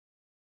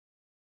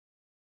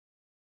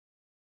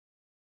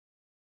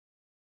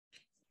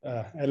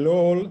Hello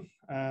all,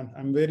 and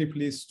I'm very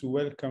pleased to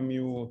welcome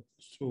you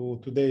to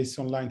today's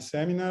online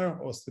seminar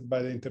hosted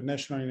by the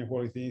International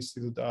Inequality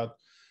Institute at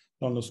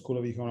London School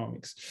of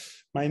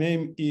Economics. My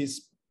name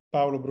is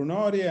Paolo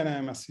Brunori, and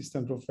I'm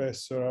Assistant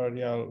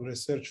Professorial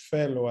Research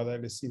Fellow at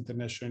LSE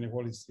International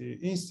Inequality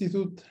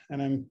Institute,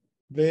 and I'm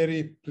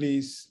very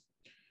pleased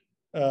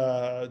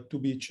to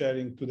be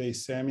chairing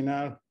today's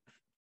seminar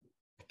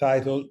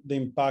titled The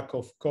Impact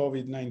of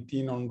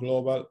COVID-19 on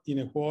Global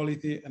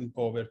Inequality and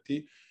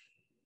Poverty,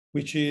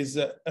 which is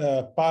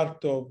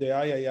part of the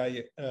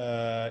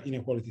III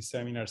Inequality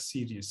Seminar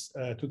series.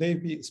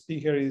 Today's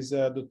speaker is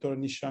Dr.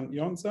 Nishant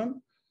Yonzan,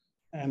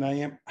 and I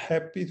am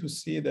happy to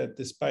see that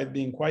despite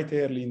being quite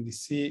early in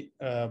DC,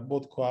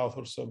 both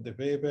co-authors of the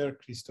paper,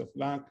 Christoph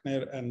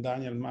Lankner and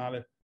Daniel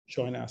Mahler,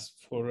 join us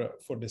for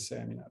the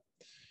seminar.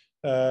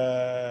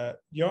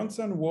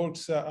 Yonzan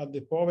works at the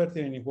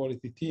Poverty and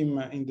Inequality team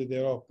in the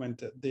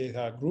Development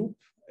Data Group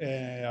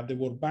at the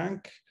World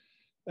Bank,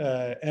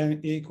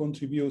 and he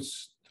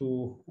contributes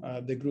to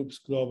the group's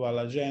global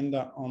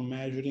agenda on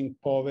measuring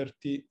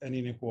poverty and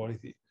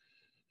inequality.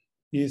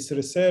 His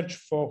research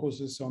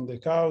focuses on the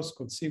cause,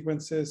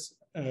 consequences,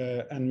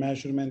 and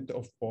measurement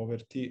of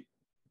poverty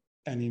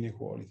and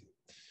inequality.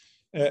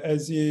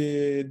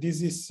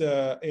 This is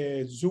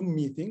a Zoom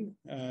meeting,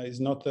 it's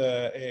not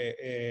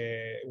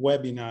a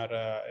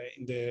webinar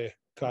in the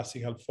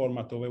classical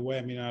format of a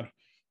webinar,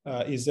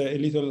 is a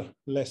little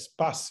less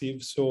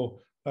passive,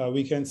 so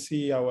we can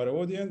see our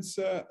audience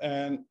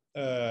and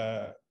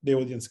the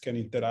audience can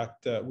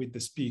interact with the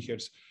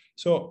speakers.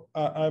 So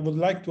I would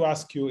like to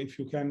ask you if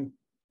you can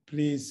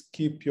please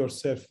keep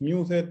yourself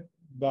muted,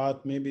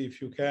 but maybe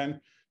if you can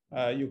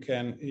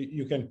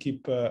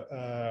keep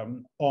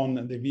on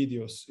the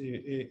videos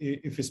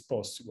if it's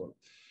possible.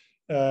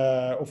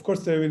 Of course,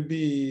 there will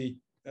be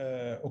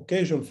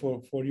occasion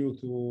for you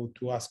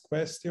to ask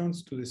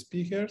questions to the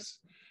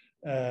speakers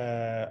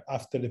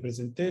after the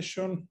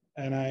presentation,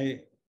 and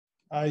I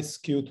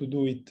ask you to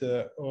do it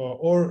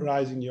or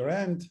raising your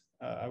hand.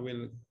 I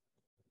will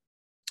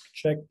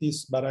check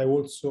this, but I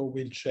also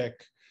will check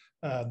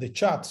the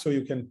chat so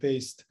you can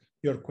paste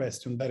your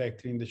question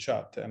directly in the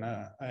chat, and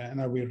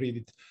I will read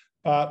it.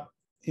 But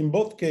in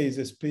both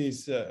cases,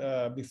 please,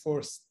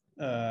 before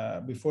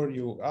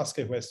you ask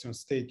a question,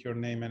 state your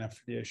name and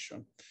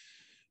affiliation.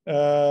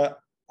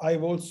 I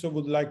also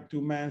would like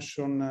to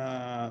mention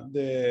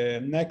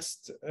the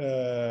next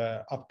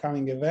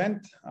upcoming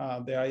event,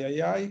 the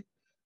III,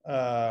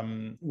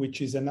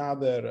 which is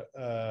another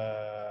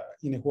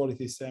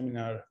inequality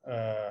seminar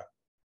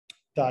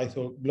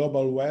titled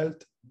Global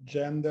Wealth,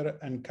 Gender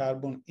and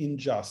Carbon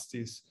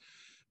Injustice,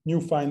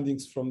 New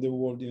Findings from the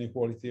World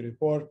Inequality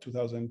Report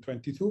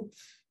 2022.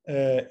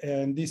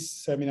 And this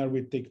seminar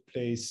will take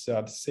place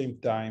at the same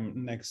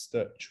time next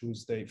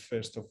Tuesday,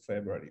 1st of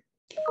February.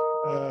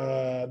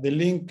 The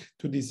link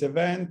to this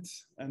event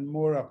and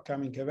more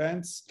upcoming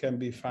events can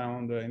be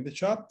found in the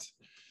chat.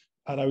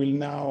 And I will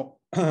now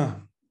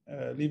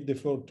leave the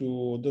floor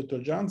to Dr.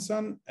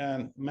 Yonzan,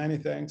 and many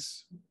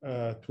thanks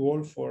to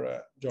all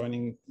for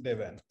joining the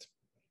event.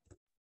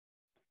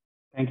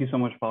 Thank you so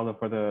much, Paolo,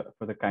 for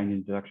the kind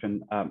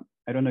introduction.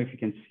 I don't know if you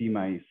can see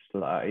my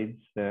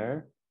slides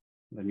there.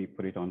 Let me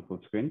put it on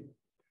full screen.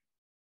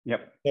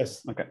 Yep.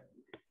 Yes. Okay.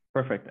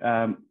 Perfect.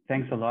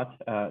 Thanks a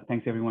lot.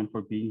 Thanks everyone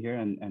for being here,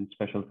 and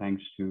special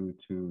thanks to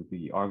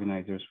the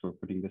organizers for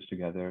putting this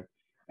together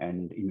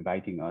and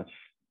inviting us.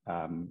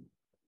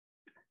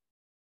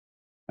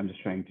 I'm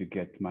just trying to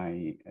get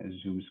my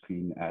Zoom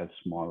screen as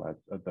small as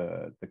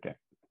the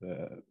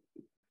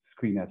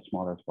screen as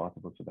small as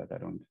possible so that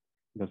it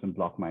doesn't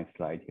block my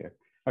slide here.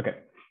 Okay.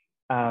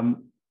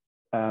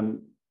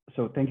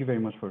 So thank you very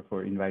much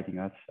for inviting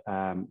us.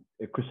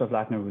 Christoph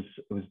Lackner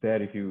was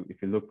there if you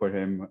look for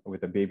him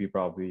with a baby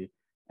probably,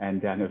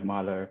 and Daniel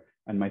Mahler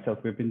and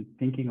myself. We've been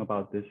thinking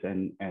about this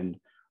and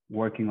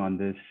working on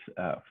this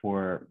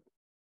for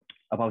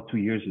about 2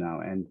 years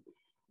now, and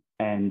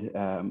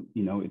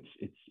you know,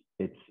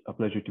 it's a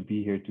pleasure to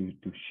be here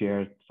to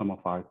share some of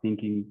our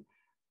thinking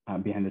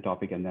behind the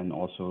topic, and then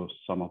also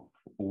some of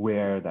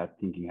where that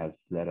thinking has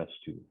led us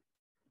to.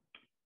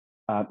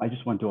 I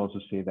just want to also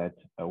say that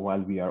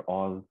while we are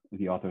all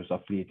the authors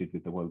affiliated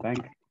with the World Bank,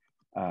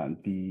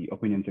 the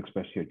opinions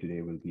expressed here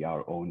today will be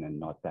our own and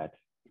not that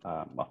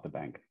of the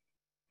bank.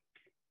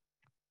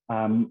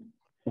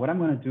 What I'm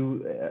going to do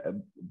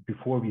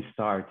before we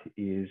start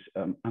is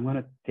I'm going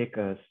to take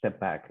a step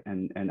back,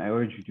 and I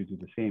urge you to do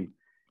the same,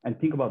 and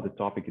think about the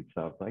topic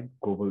itself, like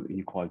global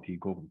inequality,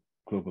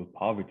 global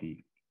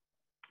poverty.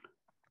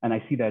 And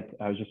I see that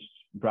I was just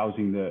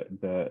browsing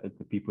the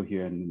people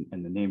here and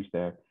the names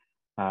there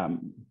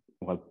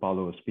while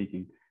Paolo was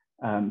speaking.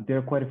 There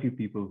are quite a few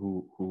people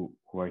who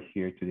are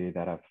here today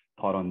that have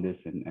thought on this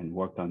and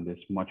worked on this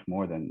much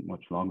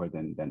longer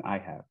than I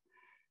have.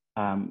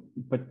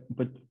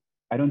 But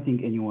I don't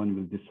think anyone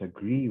will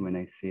disagree when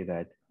I say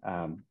that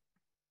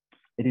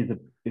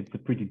it's a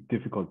pretty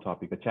difficult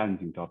topic, a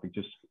challenging topic,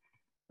 just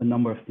a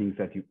number of things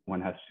that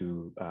one has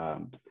to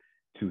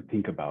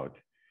think about.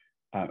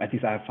 At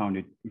least I have found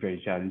it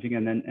very challenging.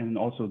 And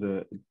also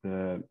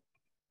the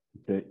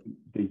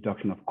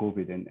introduction of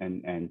COVID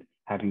and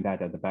having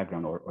that at the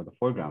background or the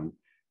foreground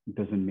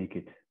doesn't make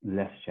it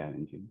less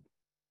challenging.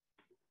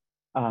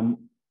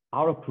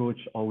 Our approach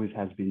always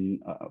has been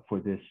for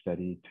this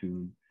study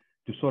to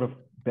sort of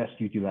best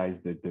utilize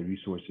the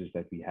resources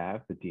that we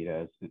have, the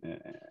data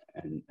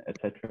and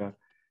etc.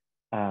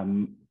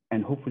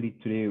 And hopefully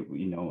today,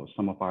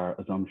 some of our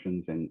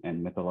assumptions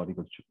and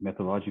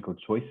methodological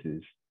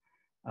choices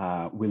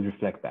will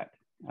reflect that.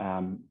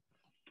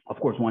 Of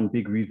course, one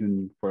big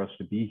reason for us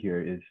to be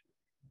here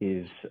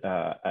is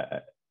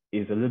a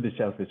little bit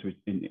selfish,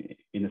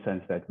 in a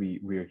sense that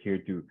we're here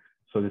to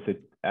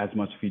solicit as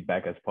much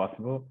feedback as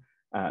possible.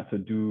 So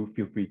do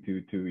feel free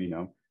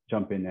to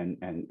jump in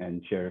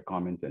and share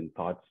comments and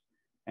thoughts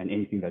and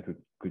anything that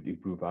could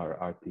improve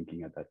our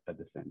thinking at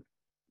this end.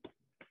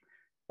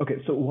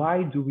 Okay, so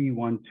why do we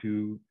want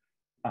to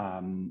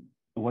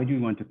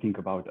think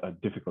about a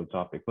difficult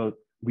topic? Well,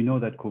 we know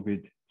that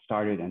COVID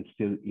started and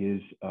still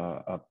is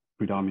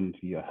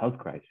predominantly a health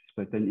crisis,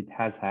 but then it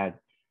has had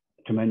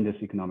tremendous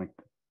economic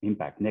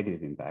impact,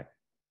 negative impact.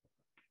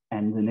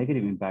 And the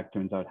negative impact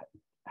turns out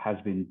has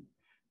been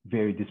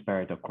very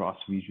disparate across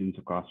regions,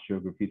 across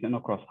geographies, and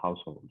across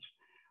households.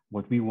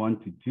 What we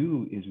want to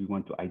do is we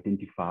want to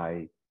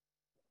identify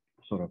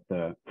sort of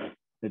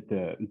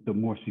the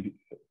more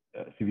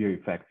severe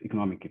effects,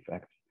 economic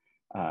effects,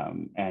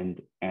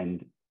 and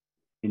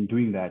in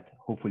doing that,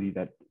 hopefully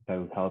that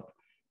will help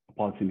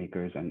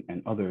policymakers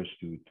and others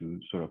to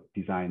sort of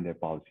design their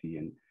policy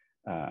and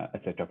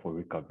etc. for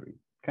recovery.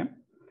 Okay.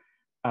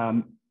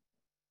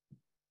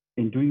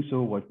 In doing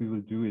so, what we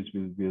will do is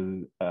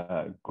we'll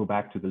go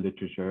back to the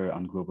literature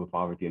on global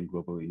poverty and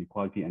global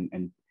inequality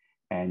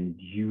and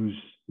use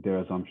their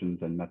assumptions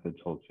and methods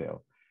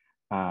wholesale.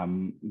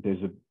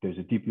 There's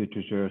a deep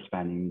literature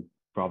spanning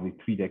probably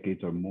 3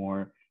 decades or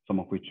more, some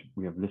of which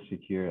we have listed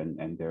here,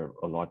 and there are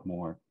a lot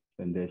more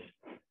than this.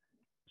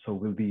 So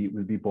we'll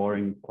be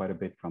borrowing quite a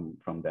bit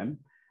from them.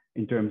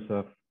 In terms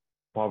of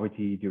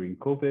poverty during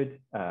COVID,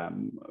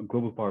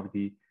 global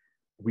poverty,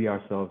 we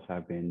ourselves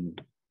have been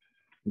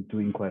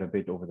doing quite a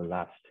bit over the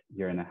last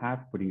year and a half,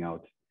 putting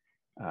out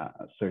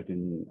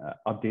certain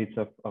updates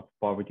of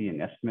poverty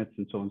and estimates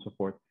and so on and so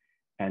forth.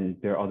 And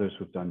there are others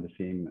who've done the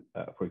same,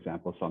 for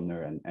example,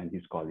 Sumner and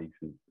his colleagues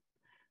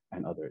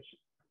and others.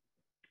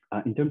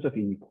 In terms of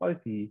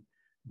inequality,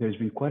 there's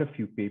been quite a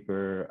few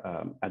papers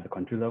at the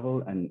country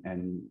level and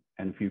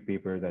a few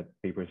papers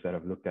that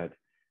have looked at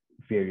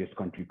various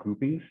country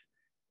groupings.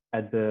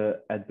 At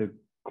the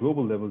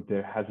global level,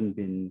 there hasn't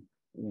been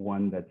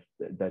one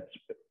that's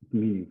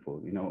meaningful.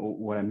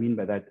 What I mean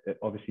by that,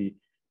 obviously,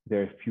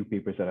 there are a few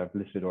papers that I've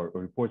listed or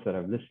reports that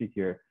I've listed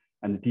here,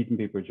 and the Deaton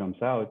paper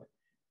jumps out.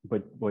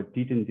 But what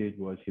Deaton did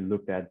was he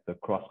looked at the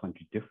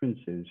cross-country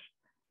differences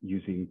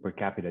using per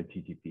capita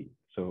GDP.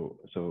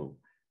 So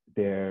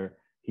there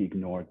he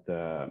ignored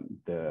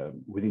the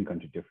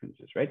within-country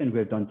differences, right? And we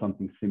have done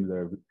something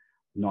similar,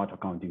 not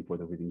accounting for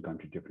the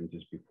within-country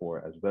differences before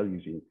as well,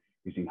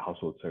 using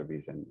household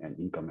surveys and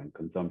income and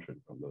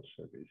consumption from those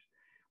surveys.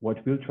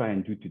 What we'll try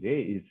and do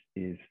today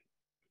is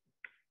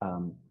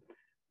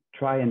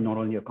try and not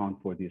only account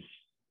for these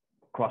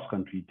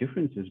cross-country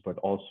differences, but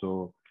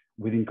also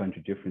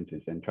within-country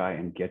differences, and try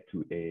and get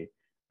to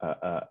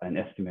an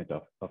estimate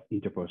of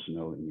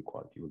interpersonal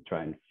inequality. We'll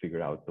try and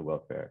figure out the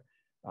welfare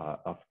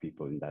of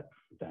people in that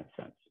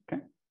sense.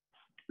 Okay,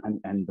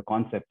 and the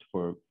concept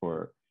for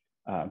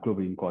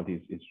global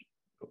inequality is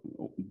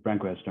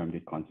Branko has termed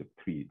it concept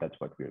 3. That's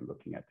what we're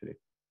looking at today.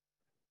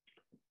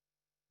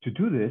 To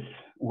do this,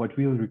 what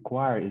we'll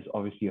require is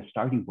obviously a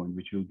starting point,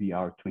 which will be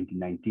our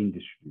 2019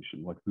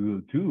 distribution. What we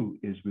will do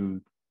is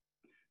we'll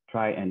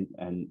try and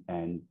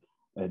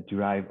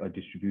derive a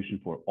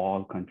distribution for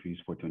all countries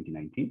for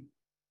 2019.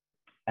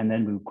 And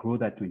then we'll grow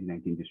that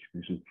 2019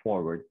 distribution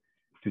forward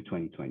to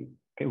 2020.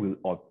 Okay,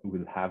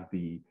 we'll have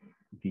the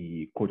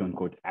quote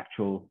unquote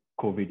actual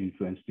COVID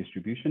influence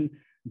distribution,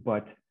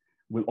 but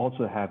we'll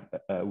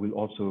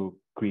also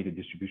create a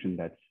distribution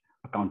that's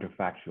a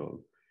counterfactual.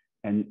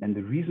 And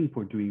the reason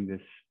for doing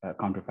this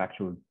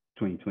counterfactual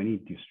 2020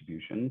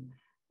 distribution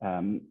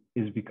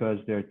is because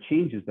there are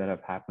changes that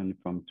have happened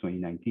from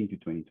 2019 to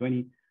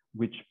 2020,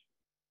 which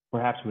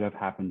perhaps would have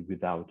happened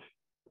without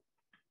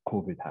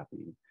COVID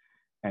happening.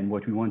 And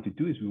what we want to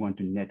do is we want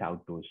to net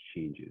out those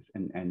changes.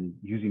 And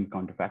using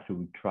counterfactual,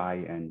 we try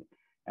and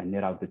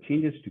net out the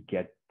changes to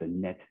get the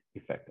net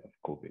effect of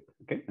COVID.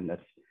 Okay, and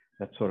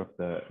that's sort of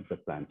the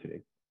plan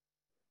today.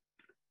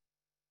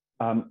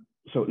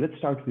 So let's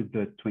start with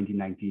the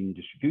 2019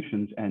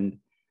 distributions, and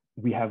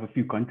we have a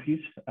few countries.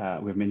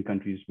 We have many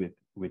countries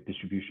with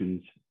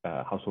distributions,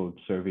 household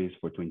surveys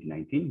for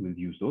 2019. We'll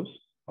use those,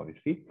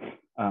 obviously,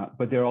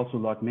 but there are also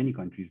many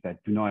countries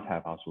that do not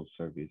have household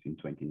surveys in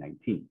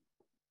 2019.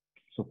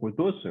 So for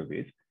those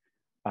surveys,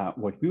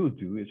 what we will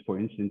do is, for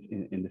instance,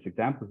 in this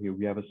example here,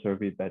 we have a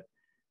survey that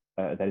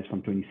is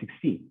from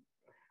 2016.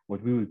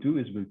 What we will do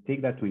is we'll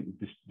take that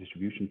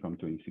distribution from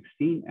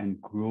 2016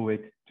 and grow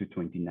it to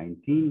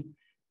 2019.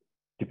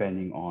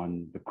 depending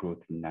on the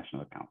growth in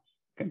national accounts.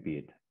 It can be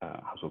it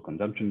household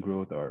consumption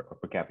growth or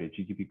per capita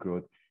GDP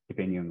growth,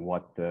 depending on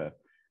what the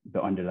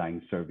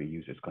underlying survey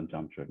uses,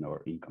 consumption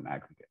or income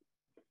aggregate.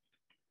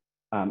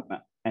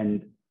 And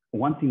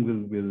one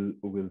thing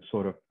we'll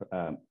sort of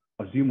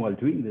assume while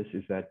doing this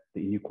is that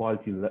the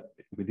inequality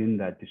within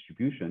that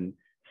distribution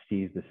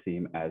stays the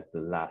same as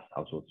the last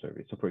household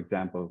survey. So for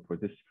example, for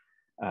this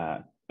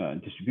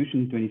distribution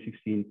in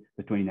 2016,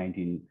 the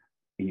 2019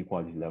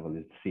 inequality level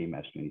is the same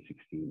as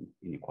 2016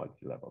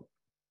 inequality level.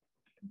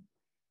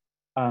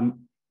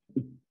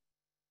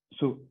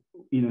 So,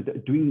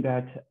 doing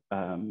that,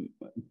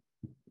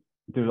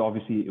 there's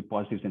obviously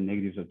positives and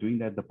negatives of doing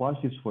that. The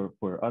positives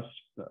for us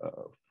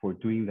for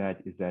doing that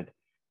is that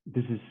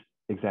this is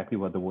exactly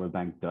what the World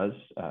Bank does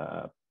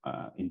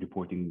in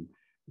reporting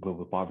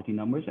global poverty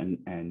numbers.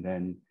 And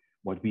then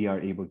what we are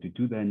able to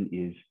do then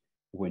is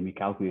when we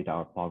calculate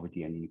our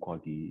poverty and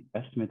inequality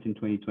estimates in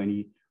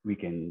 2020, we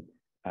can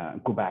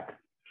go back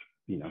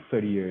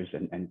 30 years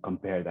and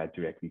compare that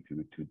directly to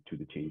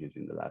the changes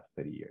in the last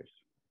 30 years.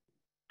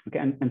 Okay,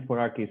 and for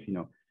our case,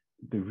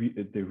 the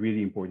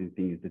really important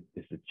thing is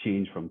the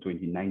change from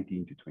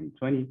 2019 to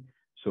 2020.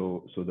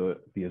 So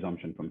the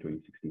assumption from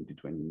 2016 to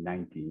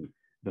 2019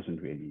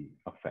 doesn't really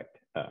affect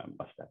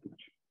us that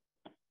much.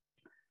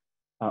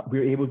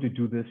 We're able to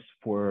do this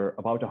for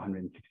about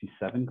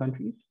 167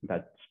 countries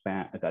that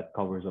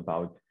covers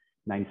about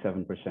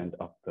 97%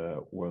 of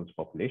the world's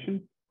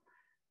population.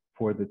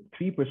 For the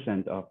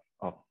 3% of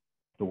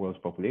the world's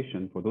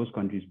population, for those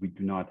countries, we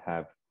do not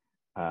have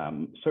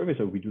surveys,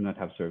 or we do not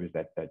have surveys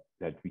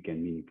that we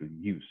can meaningfully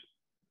use.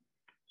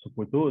 So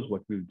for those,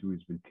 what we'll do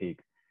is we'll take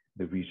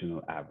the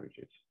regional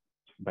averages.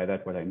 By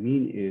that, what I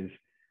mean is,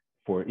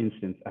 for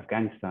instance,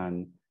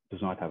 Afghanistan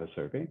does not have a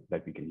survey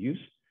that we can use.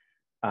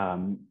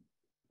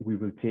 We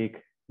will take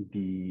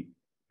the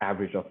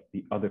average of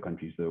the other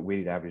countries, the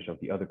weighted average of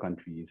the other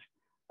countries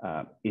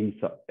in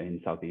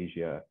South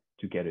Asia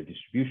to get a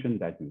distribution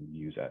that we will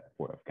use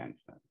for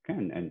Afghanistan. Okay?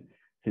 And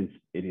since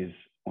it is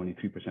only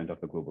 3%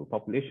 of the global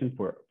population,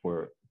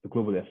 for the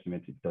global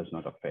estimates, it does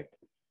not affect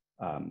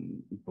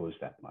those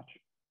that much.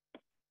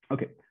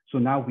 Okay, so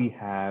now we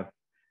have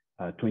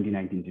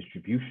 2019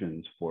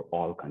 distributions for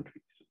all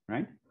countries,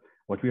 right?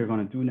 What we are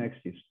going to do next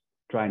is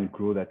try and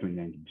grow that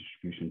 2019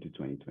 distribution to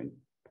 2020.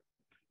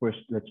 First,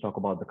 let's talk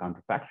about the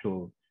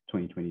counterfactual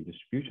 2020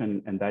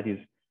 distribution, and that is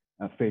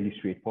fairly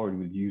straightforward.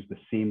 We'll use the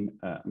same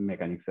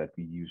mechanics that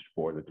we used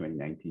for the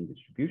 2019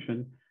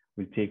 distribution.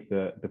 We'll take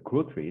the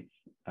growth rates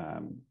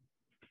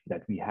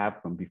that we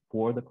have from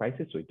before the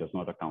crisis, so it does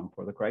not account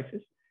for the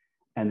crisis,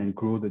 and then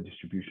grow the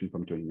distribution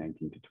from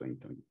 2019 to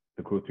 2020.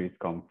 The growth rates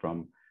come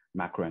from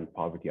macro and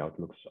poverty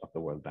outlooks of the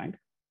World Bank.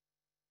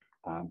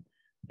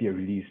 They are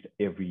released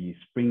every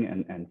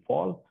spring and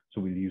fall,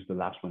 so we'll use the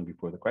last one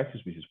before the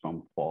crisis, which is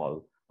from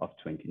fall of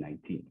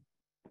 2019.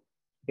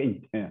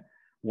 Okay.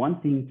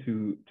 One thing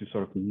to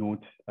sort of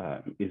note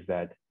is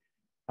that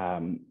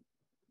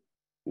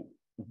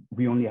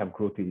we only have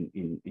growth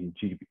in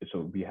GDP,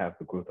 so we have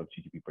the growth of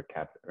GDP per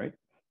capita, right?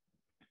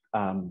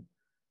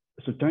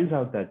 So it turns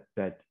out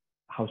that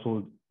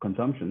household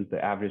consumptions,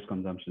 the average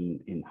consumption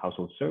in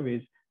household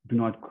surveys, do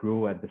not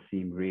grow at the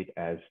same rate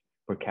as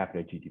per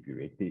capita GDP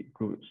rate. They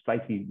grow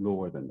slightly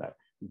lower than that,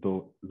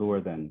 though lower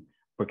than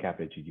per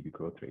capita GDP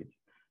growth rates.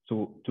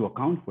 So to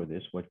account for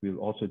this, what we'll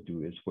also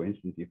do is, for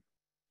instance,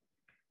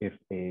 if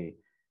a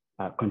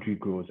country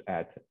grows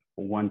at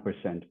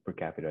 1% per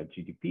capita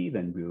GDP,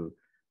 then we'll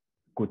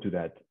go to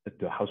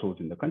the households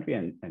in the country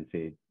and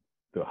say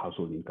the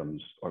household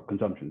incomes or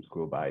consumptions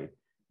grow by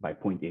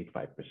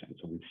 0.85%.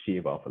 So we'll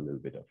shave off a little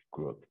bit of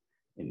growth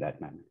in that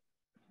manner.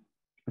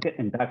 Okay,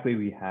 and that way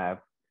we have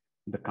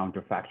the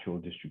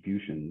counterfactual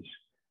distributions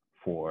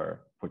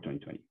for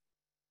 2020.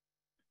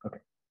 Okay,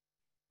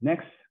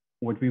 next,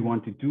 what we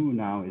want to do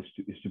now is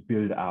to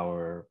build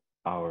our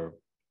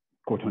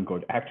quote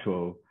unquote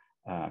actual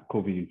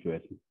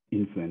COVID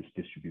influence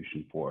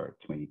distribution for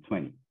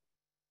 2020.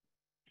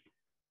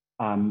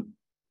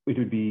 It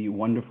would be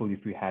wonderful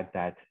if we had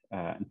that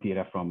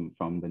data from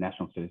the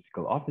National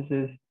Statistical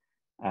Offices.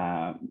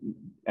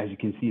 As you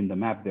can see in the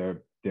map,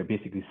 there are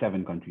basically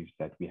 7 countries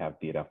that we have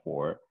data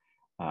for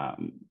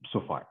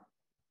so far.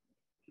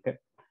 Okay,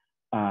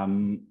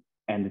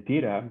 and the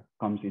data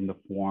comes in the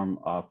form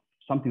of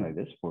something like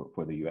this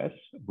for the US,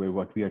 where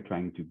what we are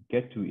trying to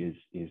get to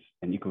is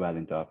an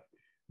equivalent of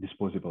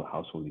disposable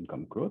household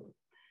income growth.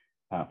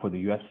 For the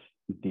US,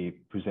 they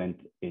present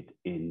it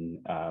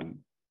in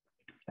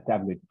a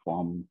tablet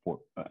form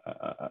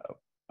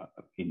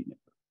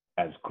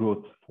as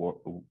growth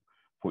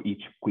for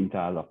each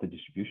quintile of the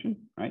distribution,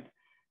 right?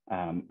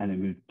 And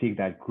then we'll take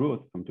that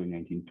growth from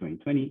 2019 to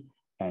 2020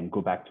 and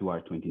go back to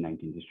our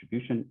 2019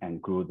 distribution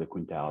and grow the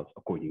quintiles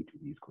according to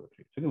these growth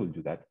rates. So we'll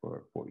do that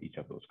for each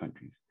of those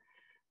countries.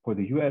 For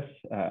the US,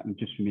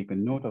 just to make a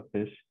note of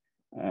this,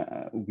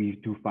 we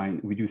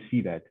do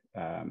see that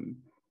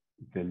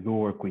the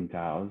lower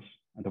quintiles,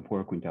 the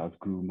poorer quintiles,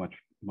 grew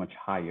much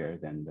higher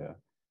than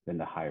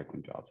the higher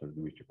quintiles or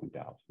the richer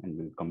quintiles, and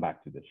we'll come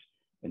back to this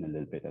in a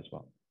little bit as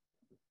well.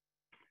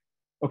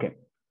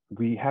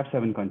 we have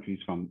 7 countries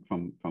from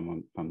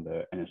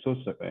the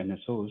NSOs.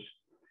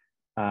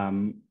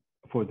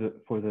 For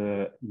the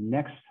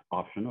next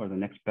option, or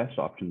the next best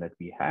option that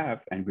we have,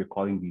 and we're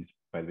calling these,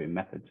 by the way,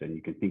 methods, and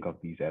you can think of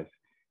these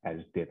as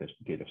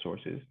data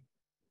sources.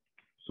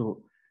 So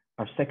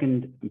our second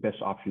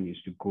best option is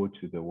to go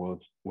to the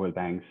World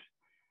Bank's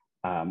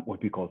what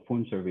we call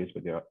phone surveys,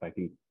 but they are, I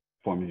think,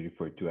 formally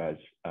referred to as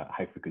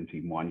high frequency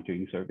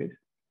monitoring surveys.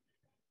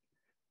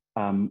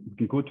 We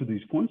can go to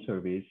these phone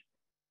surveys,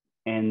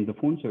 and the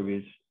phone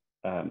surveys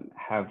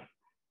have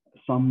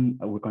some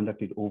were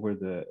conducted over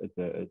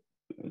the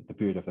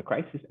period of the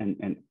crisis, and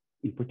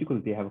in particular,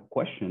 they have a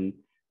question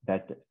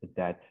that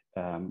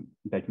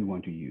we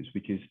want to use,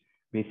 which is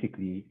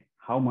basically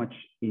how much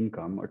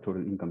income or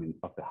total income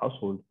of the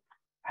household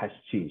has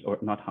changed, or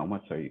not how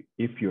much, sorry,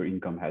 if your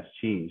income has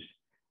changed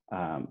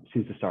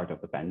since the start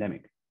of the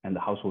pandemic. And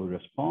the household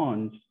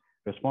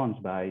responds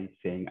by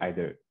saying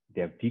either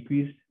they have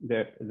decreased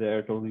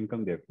their total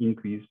income, they have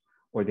increased,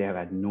 or they have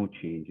had no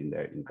change in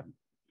their income.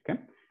 Okay,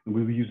 and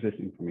we will use this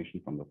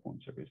information from the phone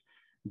surveys.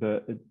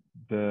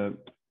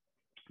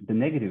 The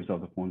negatives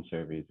of the phone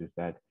surveys is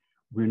that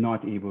we're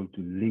not able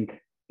to link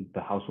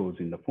the households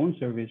in the phone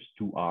surveys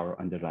to our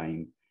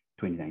underlying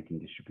 2019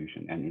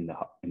 distribution. And in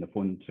the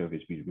phone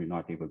surveys, we're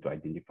not able to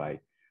identify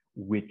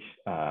which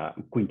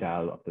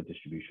quintile of the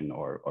distribution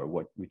or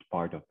which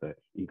part of the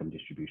income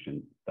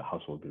distribution the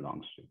household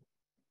belongs to.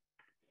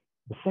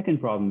 The second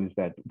problem is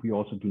that we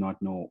also do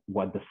not know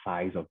what the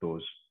size of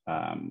those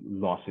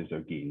losses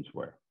or gains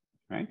were,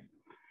 right?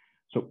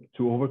 So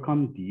to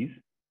overcome these,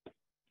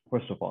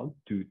 first of all,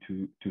 to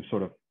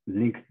sort of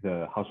link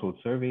the household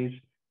surveys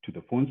to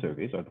the phone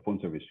surveys, or the phone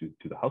surveys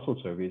to the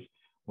household surveys,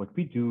 what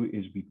we do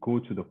is we go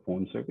to the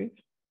phone surveys,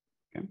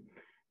 okay,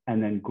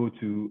 and then go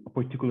to a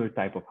particular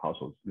type of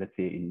households, let's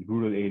say in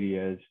rural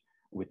areas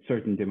with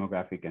certain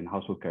demographic and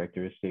household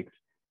characteristics,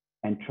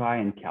 and try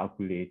and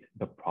calculate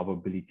the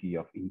probability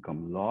of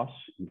income loss,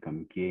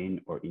 income gain,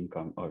 or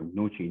income or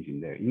no change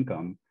in their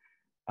income,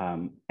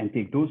 and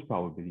take those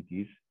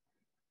probabilities,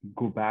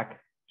 go back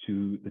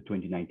to the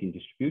 2019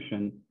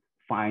 distribution,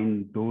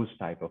 find those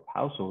type of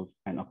households,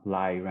 and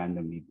apply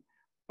randomly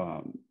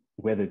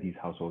whether these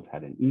households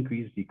had an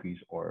increase,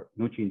 decrease, or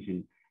no change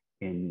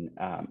in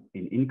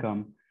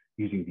income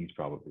using these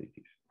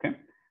probabilities. Okay.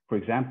 For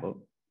example,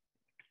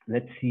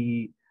 let's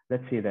say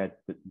that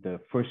the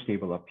first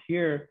table up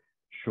here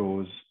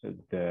shows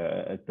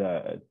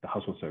the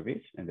household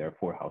surveys, and there are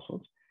 4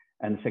 households,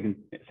 and the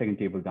second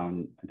table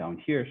down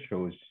here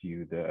shows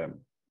you the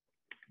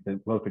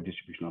welfare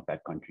distribution of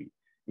that country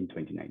in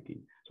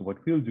 2019. So what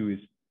we'll do is,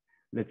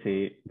 let's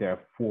say there are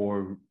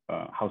 4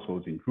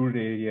 households in rural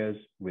areas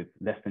with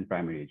less than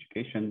primary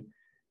education,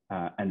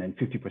 and then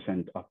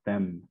 50% of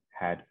them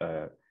had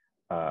a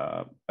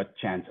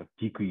chance of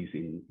decrease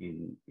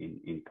in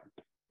income.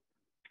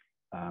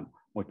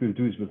 What we'll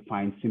do is we'll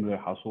find similar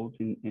households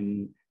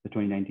in the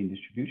 2019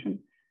 distribution,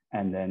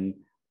 and then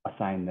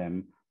assign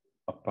them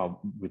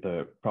with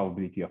a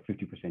probability of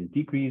 50%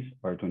 decrease,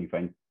 or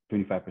 25%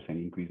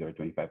 increase, or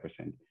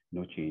 25%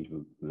 no change.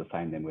 We'll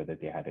assign them whether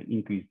they had an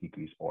increase,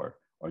 decrease, or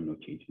no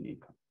change in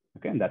income.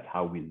 Okay, and that's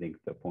how we link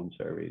the phone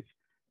surveys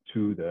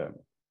to the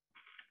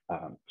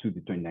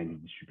 2019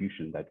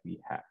 distribution that we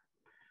have.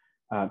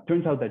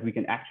 Turns out that we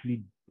can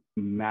actually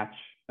match.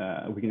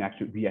 We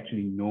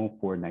actually know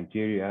for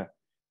Nigeria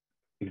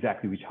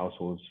exactly which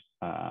households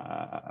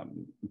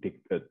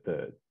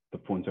the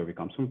phone survey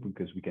comes from,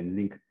 because we can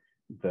link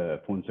the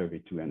phone survey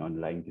to an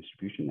underlying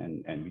distribution,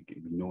 and we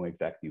know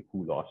exactly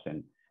who lost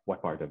and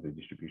what part of the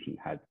distribution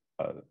had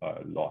a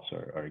loss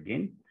or a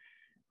gain.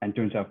 And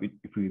turns out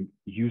if we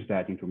use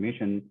that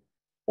information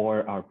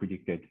or our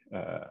predicted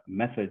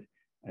method,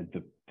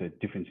 the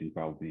difference in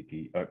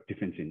probability or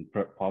difference in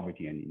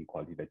poverty and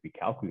inequality that we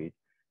calculate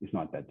is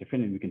not that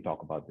different, and we can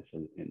talk about this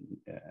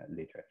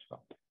later as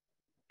well.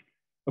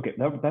 Okay,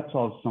 that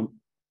solves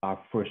our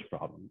first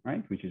problem,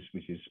 right? Which is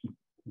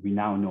we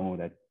now know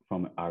that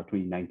from our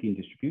 2019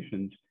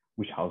 distributions,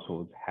 which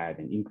households had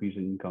an increase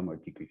in income or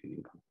decrease in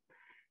income.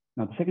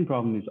 Now, the second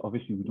problem is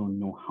obviously we don't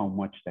know how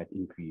much that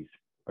increase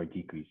or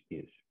decrease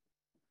is,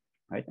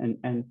 right?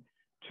 And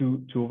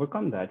to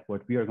overcome that,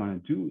 what we are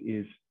going to do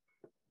is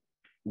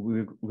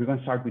we're going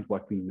to start with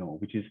what we know,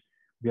 which is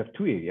we have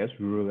 2 areas,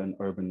 rural and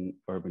urban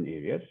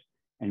areas.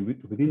 And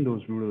within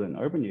those rural and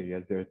urban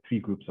areas, there are 3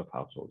 groups of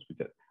households,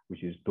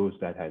 which is those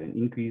that had an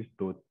increase,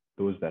 those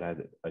that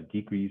had a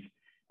decrease,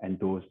 and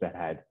those that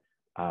had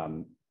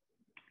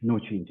no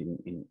change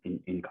in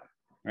income,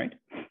 right?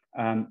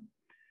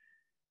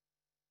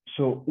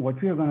 So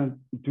what we are going to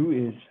do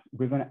is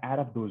we're going to add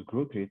up those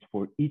growth rates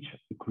for each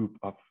group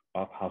of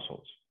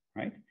households,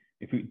 right?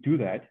 If we do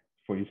that,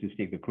 for instance,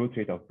 take the growth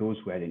rate of those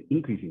who had an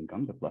increase in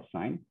income, the plus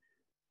sign,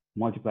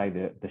 multiply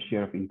the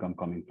share of income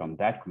coming from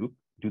that group,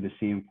 do the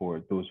same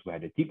for those who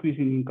had a decrease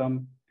in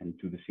income, and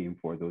do the same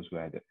for those who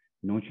had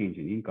no change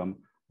in income,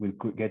 we'll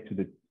get to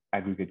the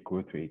aggregate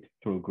growth rate,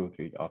 total growth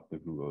rate of the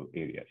rural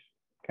areas,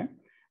 okay?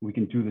 We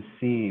can do the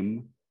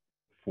same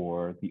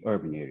for the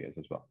urban areas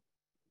as well.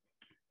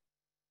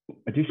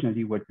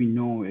 Additionally, what we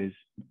know is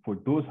for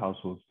those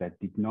households that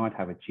did not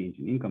have a change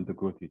in income, the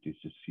growth rate is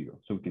just 0.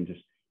 So we can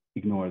just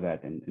ignore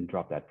that and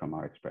drop that from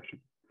our expression.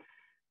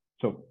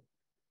 So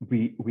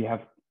we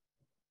have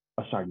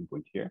a starting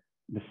point here.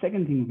 The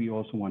second thing we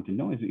also want to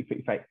know is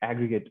if I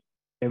aggregate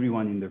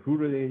everyone in the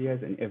rural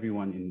areas and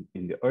everyone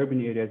in the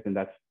urban areas, then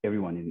that's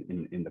everyone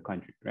in the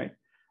country, right?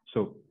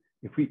 So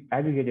if we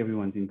aggregate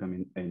everyone's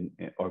income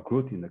or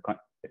growth in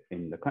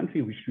the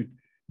country, we should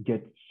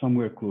get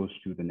somewhere close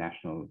to the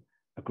national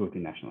growth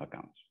in national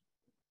accounts,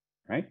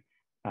 right?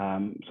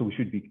 So we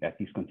should be at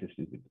least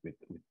consistent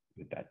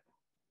with that.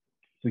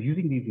 So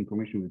using these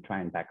information, we'll try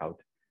and back out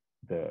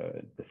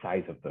the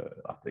size of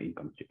the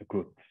income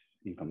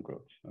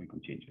growth or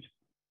income changes.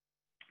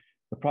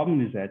 The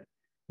problem is that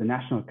the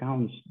national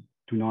accounts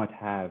do not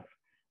have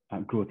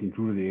growth in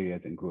rural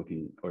areas and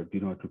or do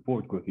not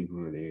report growth in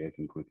rural areas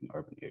and growth in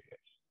urban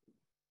areas,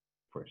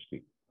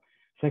 firstly.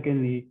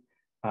 Secondly,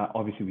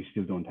 obviously, we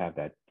still don't have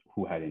that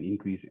who had an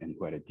increase and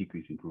who had a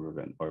decrease in rural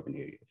and urban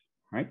areas,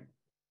 right?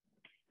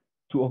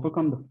 To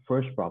overcome the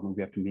first problem,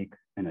 we have to make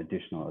an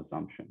additional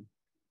assumption,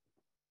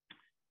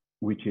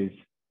 which is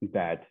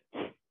that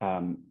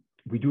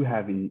we do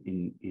have in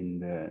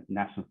the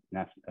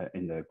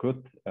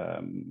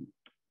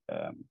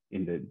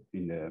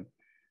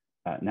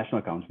national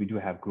accounts, we do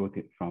have growth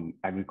from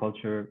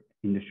agriculture,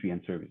 industry,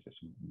 and services.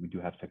 We do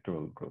have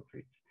sectoral growth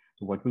rates.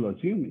 So what we'll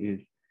assume is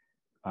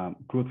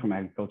growth from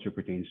agriculture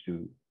pertains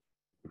to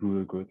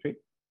rural growth rate.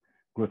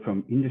 Growth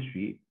from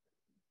industry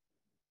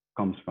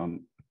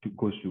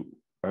goes to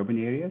urban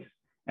areas,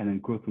 and then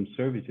growth from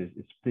services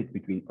is split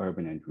between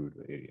urban and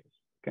rural areas.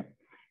 Okay.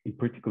 In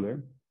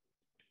particular,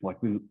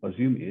 what we'll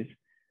assume is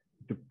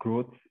the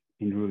growth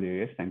in rural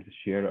areas times the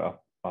share of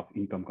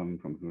income coming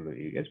from rural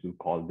areas. We'll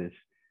call this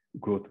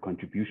growth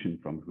contribution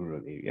from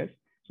rural areas.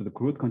 So the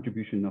growth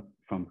contribution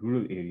from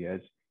rural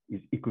areas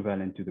is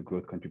equivalent to the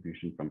growth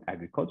contribution from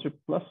agriculture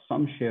plus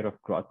some share of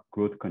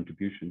growth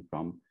contribution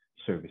from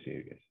service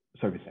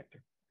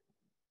sector,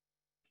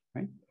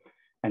 right?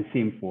 And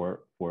same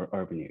for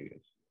urban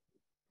areas,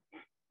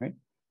 right?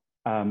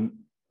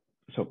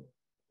 So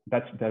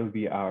that would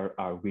be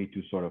our way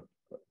to sort of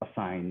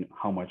assign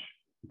how much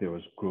there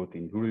was growth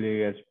in rural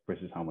areas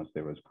versus how much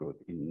there was growth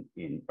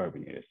in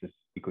urban areas. This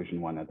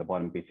equation 1 at the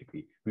bottom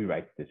basically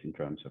rewrites this in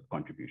terms of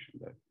contribution,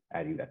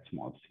 adding that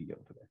small CL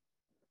to that.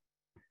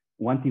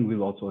 One thing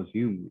we'll also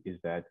assume is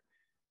that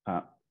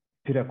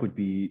theta could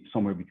be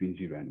somewhere between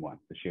 0 and 1.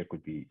 The share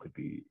could be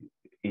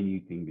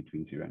anything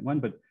between 0 and 1.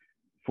 But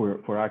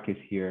for our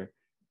case here,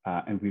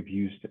 and we've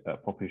used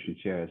population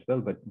share as well,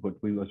 but what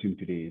we'll assume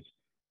today is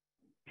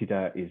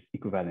theta is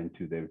equivalent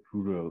to the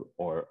rural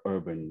or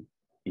urban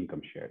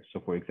income share. So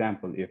for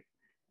example,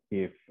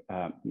 if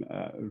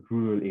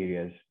rural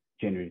areas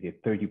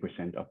generated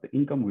 30% of the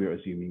income, we're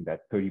assuming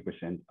that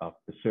 30% of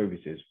the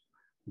services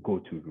go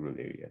to rural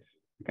areas,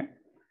 okay?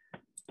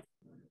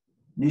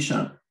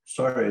 Nishant,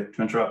 sorry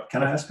to interrupt.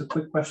 Can I ask a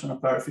quick question of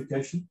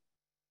clarification?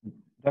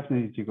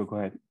 Definitely, Chico, go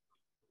ahead.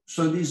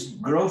 So this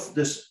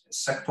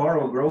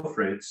sectoral growth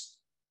rates,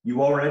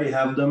 you already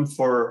have them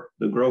for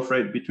the growth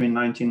rate between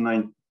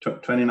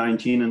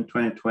 2019 and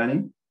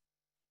 2020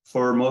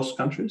 for most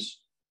countries?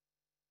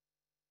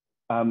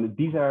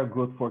 These are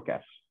growth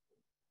forecasts.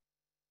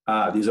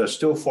 These are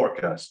still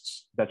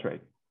forecasts. That's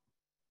right.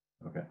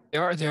 Okay.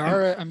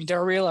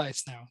 They're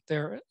realized now.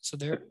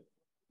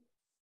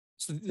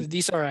 So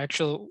these are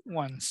actual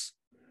ones.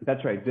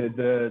 That's right.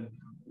 The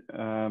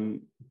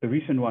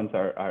recent ones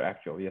are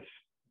actual, yes.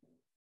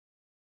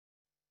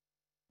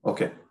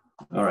 Okay.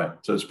 All right.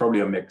 So it's probably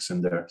a mix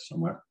in there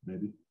somewhere,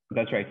 maybe.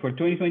 That's right. For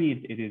 2020,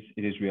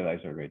 it is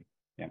realized already.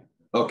 Yeah.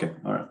 Okay.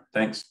 All right.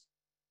 Thanks.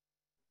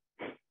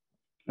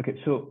 Okay.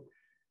 So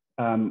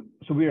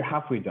we're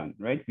halfway done,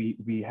 right?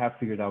 We have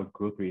figured out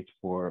growth rates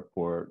for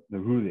the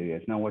rural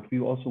areas. Now, what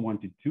we also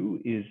want to do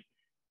is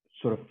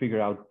sort of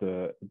figure out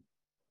the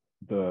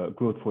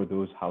growth for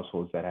those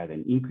households that had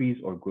an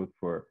increase or growth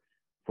for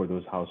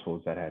those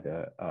households that had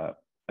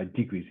a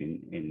decrease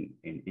in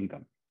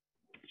income.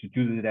 To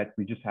do that,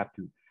 we just have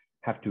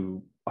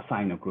to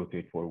assign a growth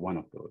rate for one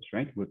of those,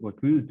 right?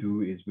 What we'll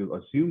do is we'll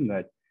assume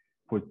that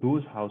for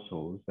those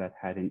households that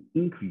had an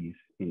increase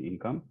in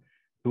income,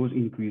 those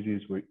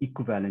increases were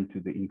equivalent to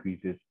the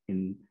increases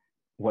in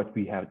what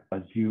we had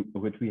assumed,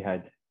 what we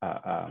had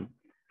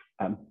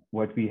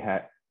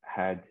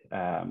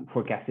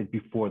forecasted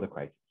before the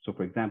crisis. So,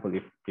 for example,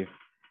 if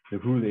the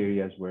rural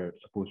areas were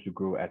supposed to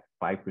grow at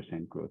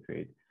 5% growth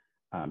rate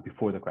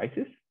before the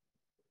crisis,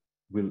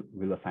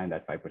 we'll assign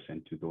that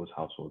 5% to those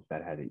households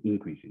that had an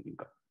increase in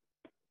income.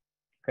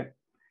 Okay,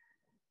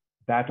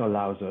 that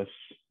allows us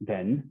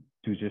then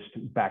to just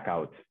back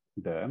out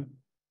the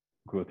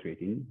growth rate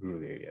in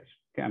rural areas.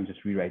 Okay, I'm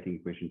just rewriting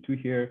equation 2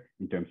 here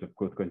in terms of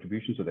growth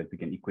contribution so that we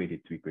can equate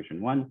it to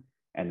equation 1.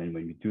 And then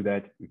when we do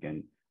that, we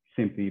can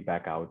simply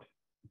back out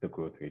the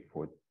growth rate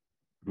for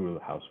rural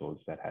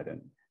households that had a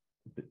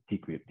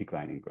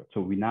declining growth. So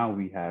we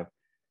have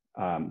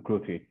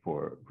growth rate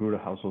for rural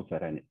households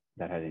that had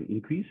that had an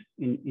increase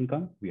in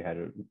income. We had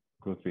a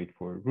growth rate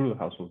for rural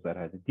households that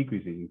had a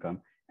decrease in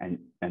income, and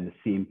the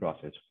same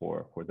process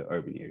for the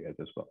urban areas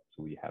as well.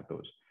 So we have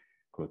those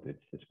growth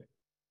rates this way.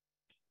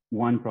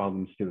 One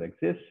problem still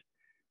exists,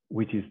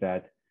 which is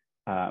that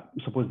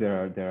suppose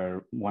there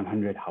are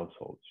 100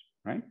 households,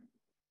 right,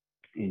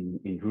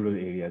 in rural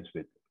areas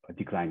with a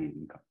decline in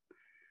income.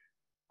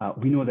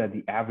 We know that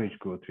the average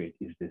growth rate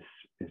is this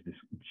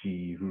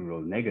G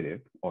rural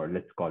negative, or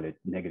let's call it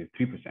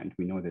 -3%.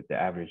 We know that the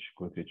average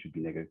growth rate should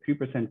be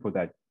 -3% for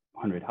that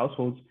 100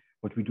 households,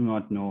 but we do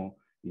not know,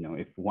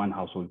 if one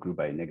household grew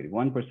by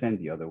 -1%,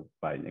 the other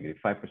by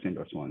 -5%,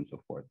 or so on and so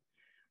forth.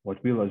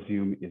 What we'll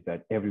assume is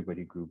that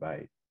everybody grew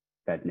by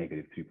that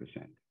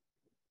 -3%.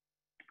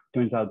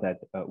 Turns out that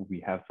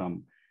we have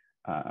some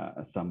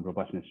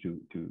robustness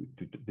to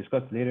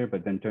discuss later,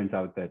 but then turns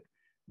out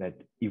that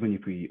even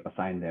if we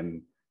assign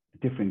them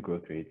different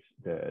growth rates,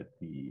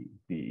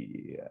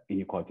 the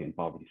inequality and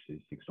poverty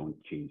statistics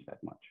don't change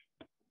that much.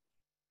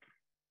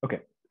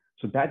 Okay,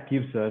 so that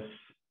gives us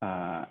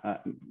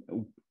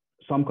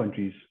some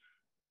countries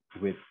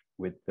with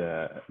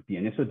the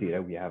NSO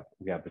data. We have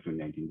the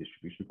 2019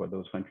 distribution for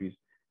those countries.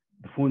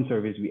 The phone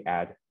surveys, we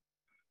add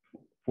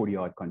 40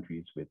 odd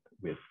countries with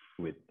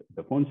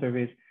the phone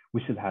surveys.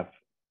 We still have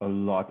a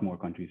lot more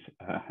countries,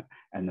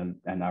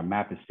 and our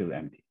map is still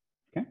empty.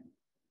 Okay,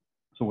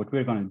 so what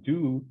we're going to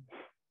do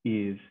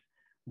is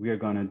we are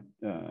going to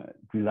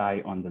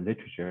rely on the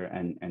literature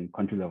and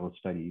country level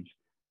studies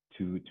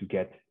to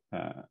get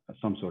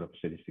some sort of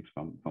statistics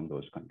from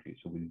those countries.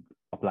 So we'll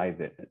apply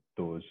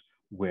those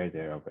where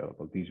they're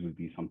available. These will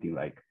be something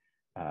like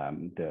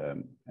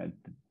the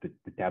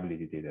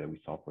tabulated data that we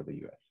saw for the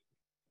US.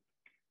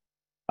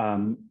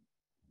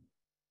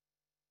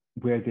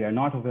 Where they are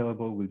not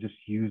available, we'll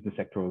just use the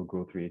sectoral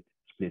growth rate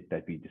split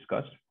that we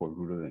discussed for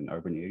rural and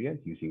urban areas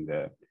using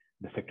the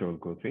sectoral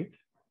growth rates.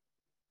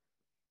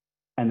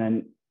 And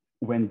then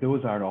when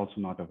those are also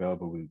not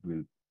available,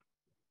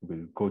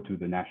 we'll go to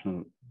the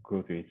national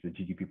growth rates, the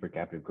GDP per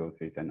capita growth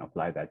rates, and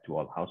apply that to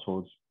all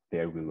households.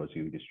 There we'll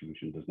assume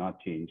distribution does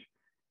not change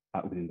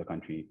within the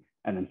country.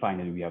 And then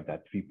finally, we have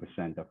that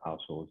 3% of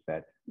households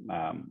that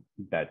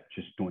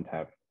just don't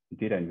have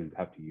data, and we'll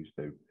have to use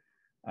the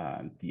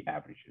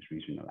averages,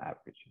 regional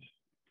averages.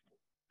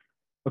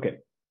 Okay,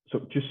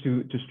 so just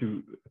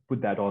to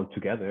put that all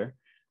together,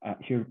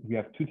 here we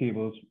have two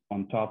tables.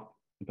 On top,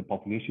 the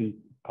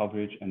population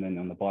coverage, and then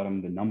on the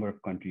bottom, the number of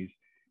countries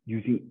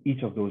using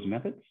each of those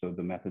methods. So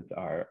the methods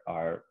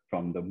are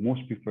from the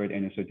most preferred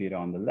NSO data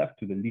on the left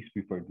to the least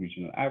preferred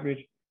regional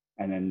average.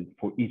 And then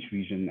for each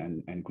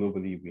region and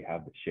globally, we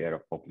have the share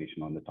of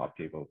population on the top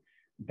table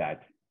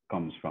that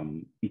comes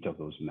from each of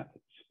those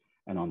methods.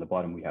 And on the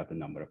bottom, we have the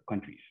number of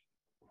countries.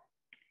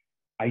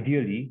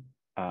 Ideally,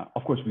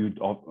 of course, we would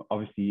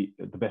obviously,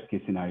 the best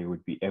case scenario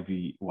would be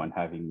everyone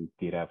having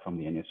data from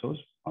the NSOs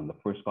on the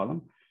first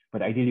column.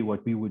 But ideally,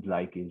 what we would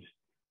like is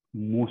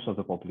most of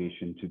the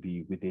population to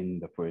be within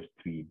the first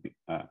three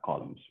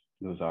columns.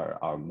 Those are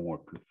our more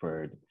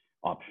preferred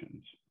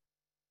options.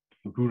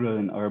 Rural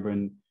and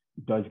urban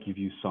does give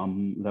you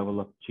some level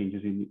of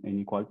changes in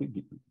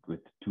inequality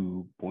with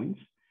 2 points,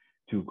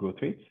 2 growth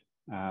rates.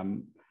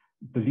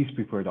 The least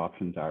preferred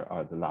options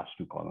are the last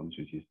 2 columns,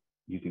 which is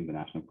using the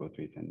national growth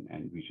rates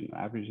and regional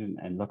averages.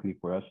 And luckily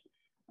for us,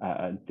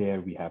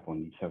 there we have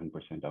only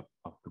 7% of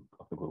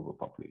the global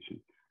population.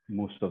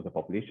 Most of the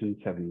population,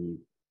 73%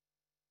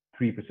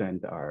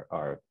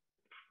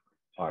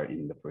 are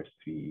in the first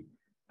 3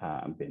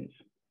 bins.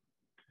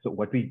 So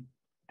what we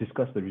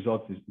discussed, the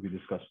results we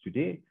discussed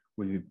today,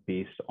 will be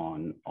based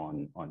on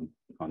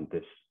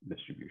this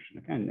distribution.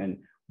 Okay?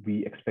 And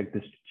we expect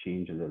this to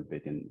change a little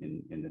bit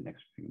in the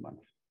next few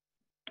months.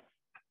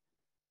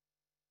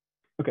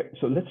 Okay,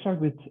 so let's start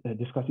with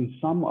discussing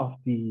some of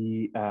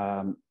the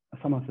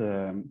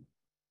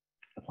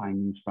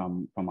findings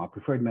from our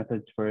preferred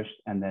methods first,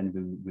 and then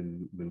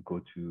we'll go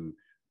to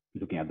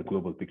looking at the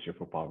global picture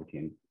for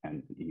poverty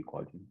and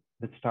inequality.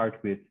 Let's start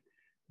with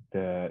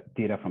the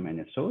data from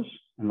NSOs,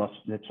 and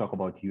let's talk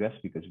about US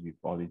because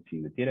we've already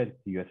seen the data.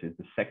 The US is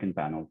the second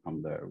panel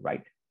from the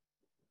right.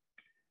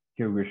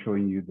 Here we're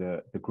showing you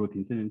the growth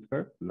incidence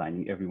curve,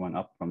 lining everyone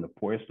up from the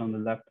poorest on the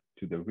left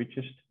to the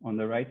richest on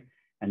the right,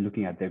 and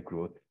looking at their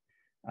growth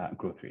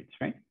rates,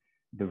 right?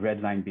 The red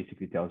line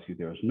basically tells you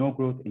there is no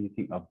growth.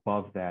 Anything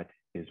above that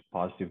is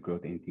positive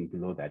growth. Anything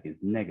below that is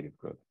negative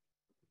growth.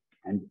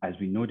 And as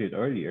we noted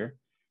earlier,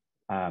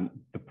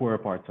 the poorer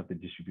parts of the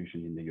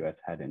distribution in the US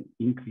had an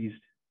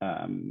increased,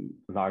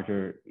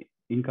 larger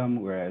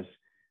income, whereas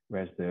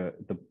the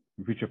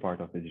richer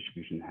part of the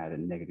distribution had a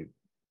negative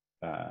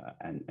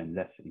and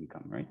less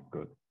income, right?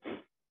 Growth.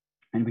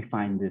 And we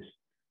find this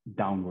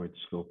downward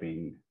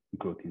sloping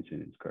growth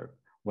incidence curve.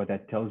 What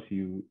that tells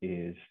you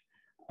is,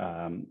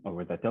 or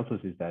what that tells us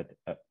is that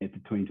the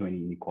 2020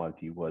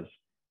 inequality was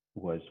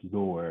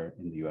lower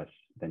in the US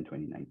than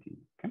 2019,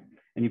 okay?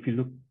 And if you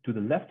look to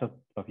the left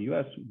of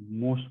US,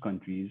 most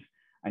countries,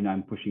 I know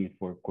I'm pushing it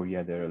for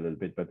Korea there a little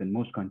bit, but then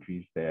most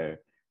countries there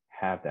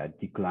have that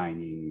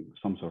declining,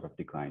 some sort of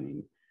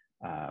declining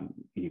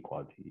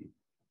inequality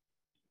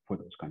for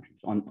those countries.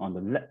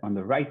 On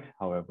the right,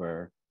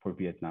 however, for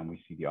Vietnam,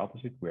 we see the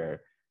opposite,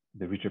 where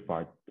the richer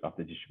part of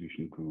the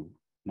distribution grew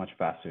much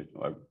faster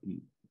or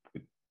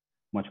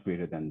much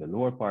greater than the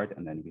lower part.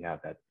 And then we have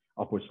that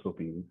upward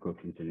sloping growth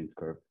incidence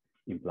curve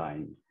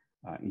implying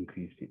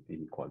increased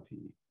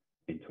inequality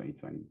in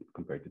 2020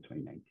 compared to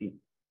 2019.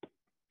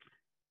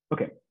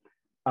 Okay,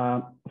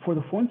 for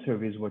the phone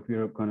surveys, what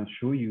we're going to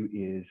show you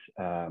is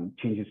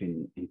changes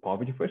in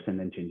poverty first, and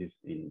then changes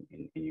in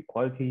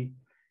inequality.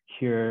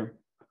 Here,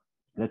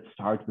 let's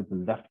start with the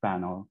left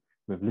panel.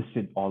 We've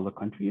listed all the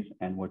countries,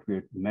 and what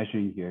we're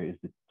measuring here is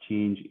the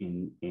change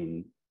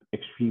in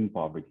extreme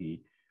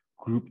poverty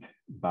grouped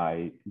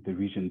by the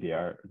region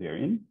they're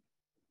in.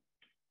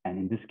 And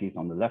in this case,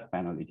 on the left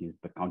panel, it is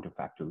the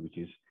counterfactual, which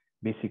is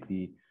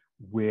basically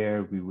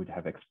where we would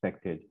have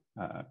expected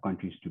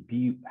countries to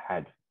be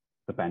had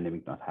the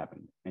pandemic not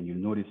happened. And you'll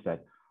notice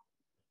that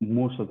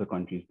most of the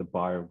countries, the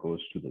bar goes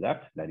to the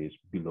left, that is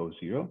below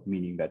zero,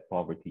 meaning that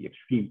poverty,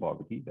 extreme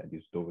poverty, that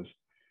is those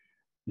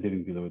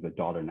living below the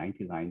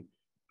 $1.90 line,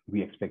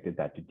 we expected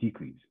that to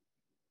decrease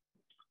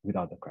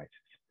without the crisis.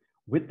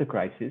 With the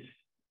crisis,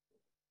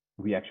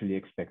 we actually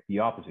expect the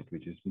opposite,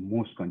 which is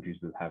most countries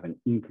will have an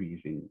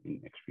increase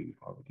in extreme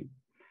poverty.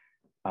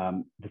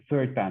 The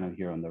third panel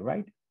here on the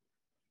right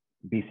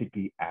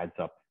basically adds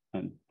up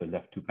the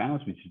left two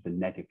panels, which is the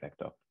net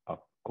effect of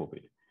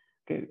COVID.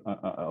 Okay,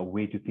 a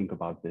way to think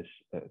about this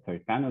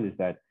third panel is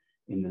that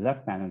in the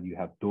left panel, you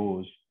have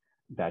those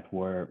that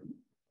were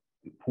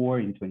poor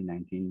in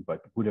 2019,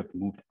 but would have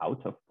moved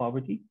out of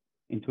poverty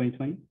in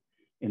 2020.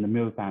 In the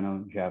middle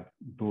panel, you have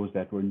those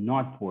that were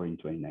not poor in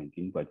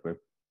 2019, but were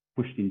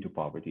pushed into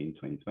poverty in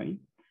 2020.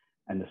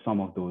 And the sum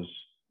of those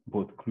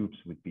both groups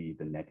would be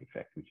the net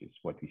effect, which is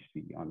what we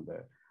see on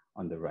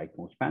the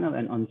rightmost panel.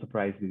 And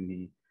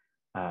unsurprisingly,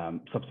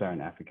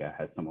 Sub-Saharan Africa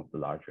has some of the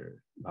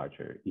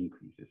larger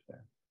increases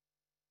there.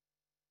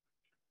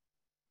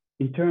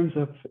 In terms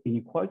of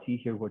inequality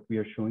here, what we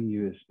are showing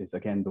you is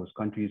again, those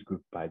countries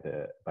grouped by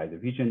the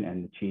region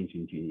and the change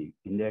in Gini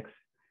index.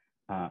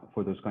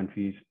 For those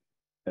countries,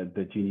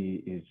 the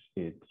Gini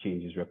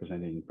change is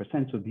represented in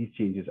percent. So these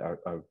changes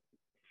are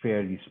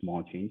fairly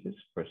small changes,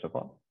 first of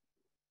all.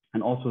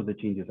 And also the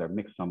changes are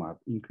mixed, some have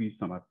increased,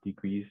 some have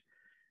decreased.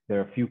 There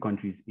are a few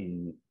countries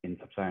in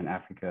Sub-Saharan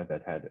Africa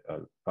that had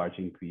a large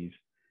increase,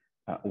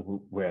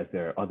 whereas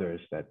there are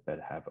others that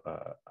have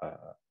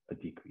a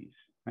decrease,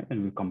 right?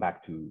 And we'll come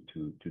back to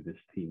this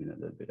theme in a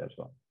little bit as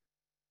well.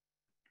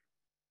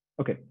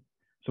 Okay,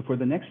 so for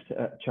the next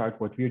chart,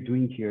 what we're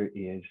doing here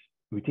is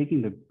we're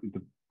taking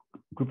the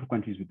group of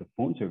countries with the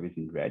phone service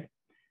in red,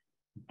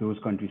 those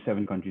countries,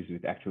 7 countries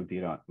with actual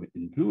data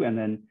in blue, and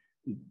then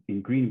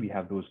in green, we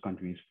have those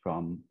countries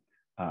from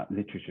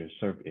literature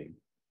survey.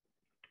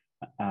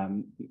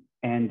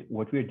 And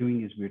what we're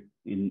doing is we're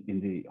in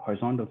the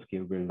horizontal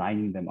scale, we're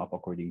lining them up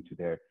according to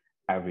their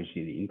average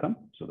daily income.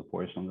 So the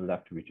poorest on the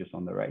left, richest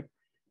on the right.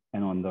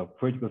 And on the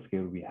vertical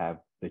scale, we have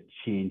the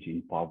change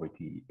in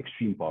poverty,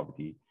 extreme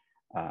poverty.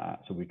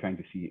 So we're trying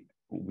to see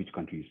which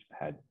countries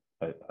had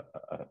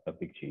a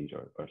big change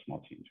or a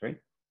small change, right?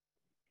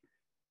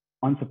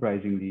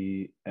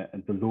 Unsurprisingly,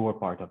 the lower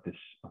part of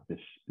this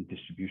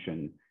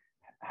distribution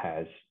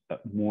has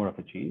more of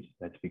a change.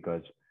 That's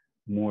because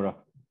more of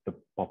the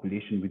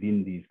population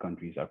within these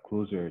countries are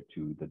closer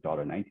to the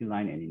 $1.90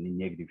 line, and any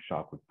negative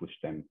shock would push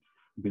them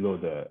below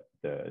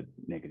the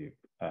negative,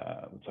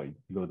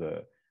 below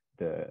the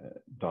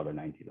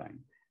 $1.90 line.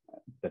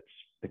 That's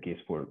the case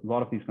for a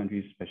lot of these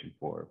countries, especially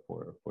for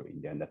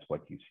India, and that's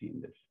what you see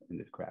in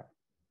this graph.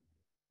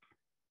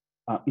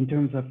 In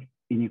terms of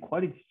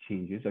inequality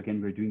changes,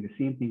 again, we're doing the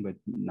same thing, but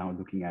now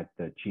looking at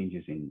the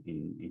changes in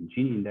Gini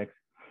index.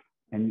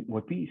 And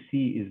what we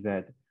see is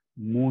that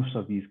most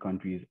of these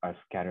countries are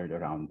scattered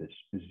around this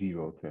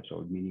 0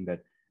 threshold, meaning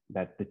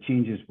that the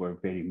changes were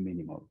very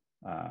minimal.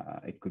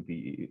 It could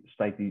be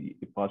slightly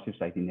positive,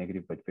 slightly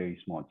negative, but very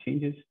small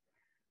changes.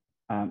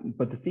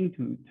 But the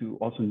thing to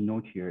also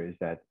note here is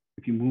that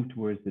if you move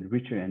towards the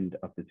richer end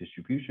of the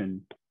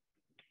distribution,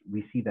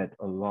 we see that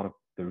a lot of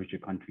the richer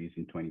countries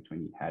in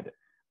 2020 had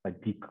a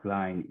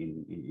decline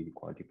in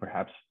inequality,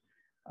 perhaps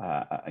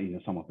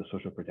some of the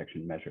social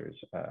protection measures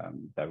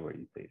that were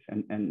in place.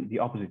 And the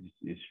opposite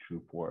is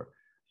true for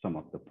some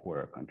of the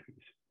poorer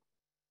countries.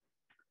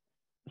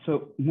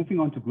 So moving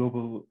on to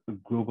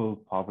global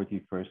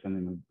poverty first, and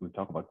then we'll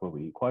talk about global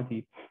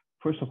inequality.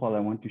 First of all, I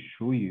want to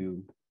show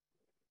you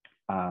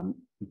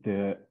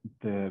the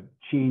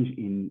change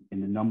in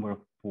the number of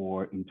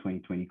poor in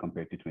 2020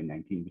 compared to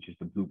 2019, which is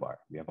the blue bar.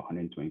 We have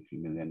 123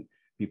 million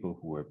people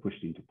who were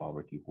pushed into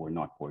poverty who were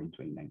not poor in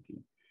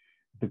 2019.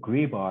 The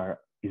gray bar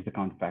is the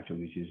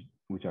counterfactual,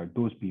 which are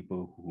those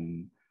people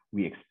whom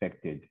we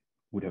expected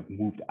would have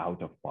moved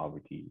out of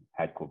poverty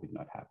had COVID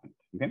not happened.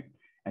 Okay,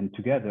 and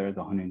together the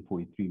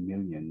 143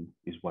 million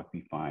is what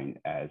we find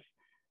as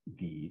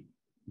the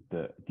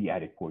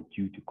added poor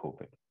due to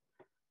COVID.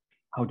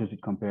 How does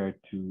it compare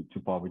to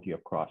poverty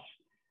across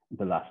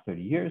the last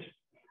 30 years?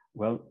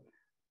 Well,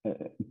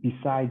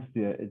 besides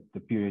the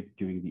period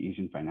during the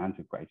Asian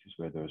financial crisis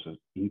where there was an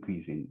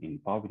increase in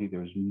poverty,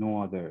 there has been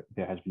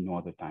no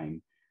other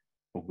time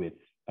with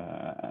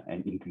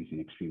an increase in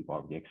extreme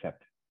poverty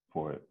except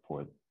for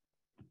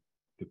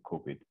the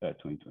COVID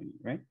 2020,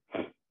 right?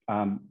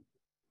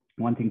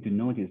 One thing to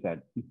note is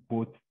that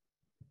both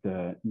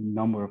the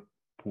number of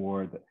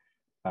poor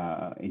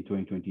in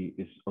 2020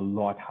 is a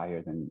lot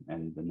higher than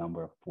the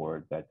number of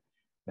poor that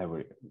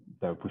were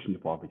pushing to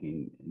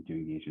poverty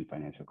during the Asian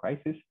financial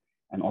crisis.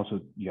 And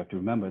also, you have to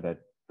remember that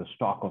the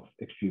stock of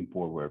extreme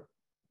poor were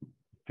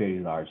very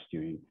large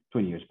during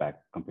 20 years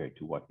back compared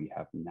to what we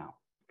have now.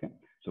 Okay,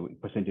 so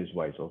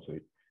percentage-wise, also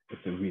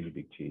it's a really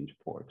big change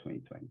for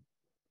 2020.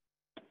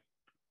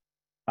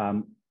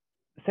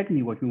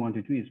 Secondly, what we want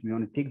to do is we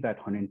want to take that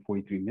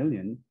 143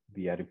 million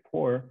we added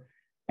poor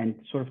and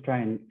sort of try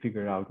and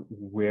figure out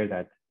where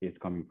that is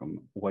coming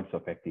from, what's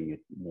affecting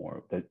it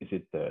more. Is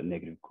it the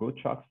negative growth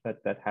shocks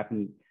that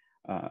happen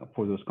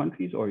for those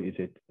countries, or is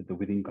it the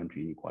within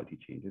country inequality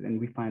changes? And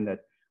we find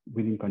that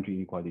within country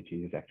inequality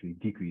changes actually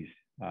decrease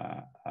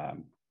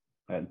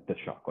the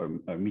shock or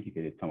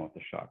mitigated some of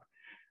the shock.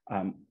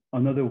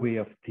 Another way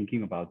of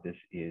thinking about this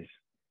is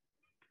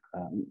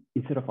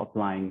instead of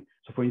applying,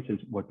 so for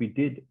instance, what we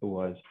did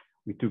was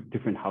we took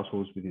different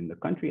households within the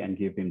country and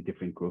gave them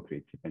different growth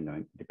rates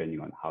depending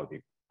on how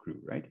they grew,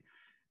 right?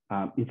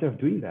 Instead of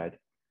doing that,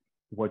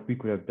 what we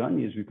could have done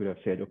is we could have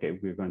said, okay,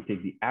 we're going to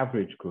take the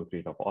average growth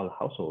rate of all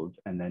households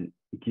and then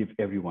give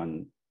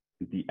everyone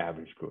the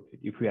average growth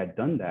rate. If we had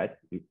done that,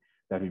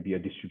 that would be a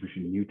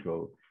distribution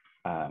neutral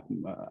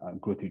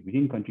growth rate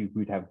within country. We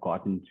would have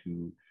gotten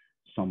to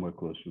somewhere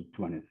close to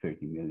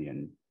 230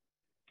 million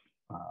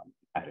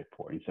added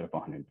poor instead of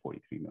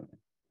 143 million.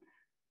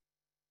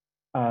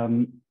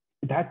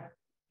 That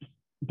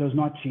does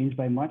not change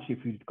by much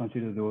if we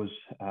consider those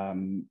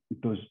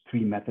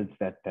three methods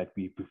that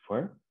we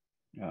prefer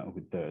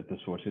with the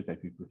sources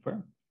that we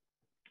prefer.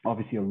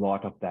 Obviously, a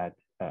lot of that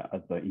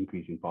the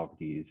increase in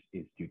poverty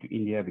is due to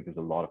India because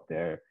a lot of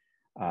their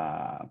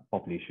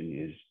population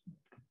is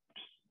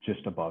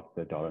just above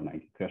the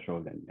 $1.90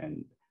 threshold,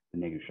 and the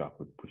negative shock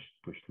would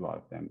push a lot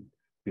of them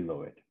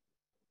below it.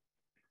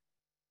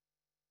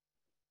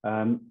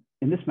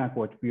 In this map,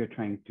 what we are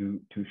trying to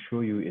show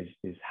you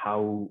is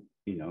how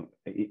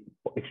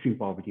extreme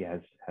poverty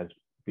has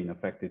been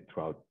affected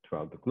throughout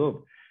the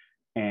globe.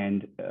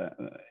 And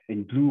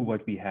in blue,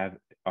 what we have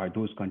are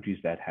those countries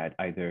that had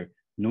either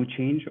no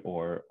change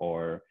or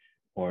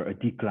a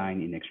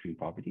decline in extreme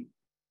poverty,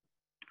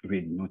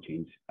 really no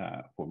change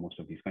for most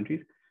of these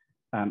countries.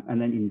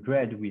 And then in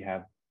red, we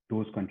have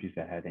those countries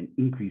that had an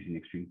increase in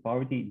extreme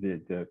poverty.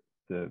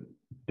 The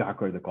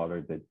darker the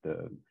color,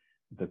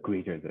 the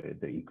greater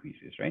the increase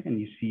is, right? And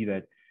you see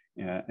that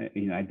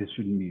this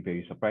shouldn't be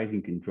very surprising.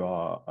 You can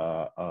draw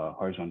a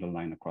horizontal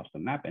line across the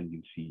map and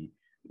you see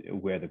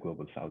where the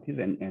global south is,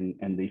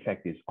 and the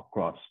effect is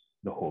across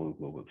the whole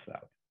global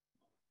south.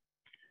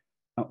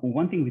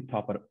 One thing we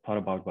thought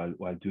about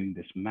while doing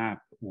this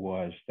map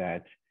was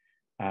that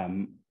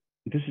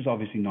this is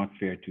obviously not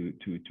fair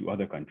to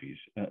other countries.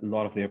 A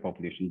lot of their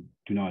population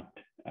do not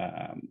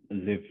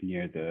live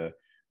near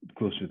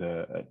close to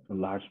the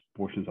large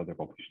portions of their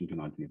population do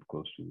not live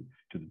close to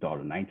the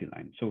 $1.90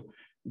 line. So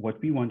what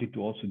we wanted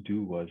to also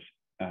do was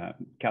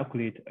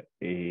calculate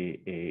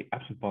a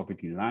absolute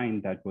poverty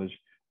line that was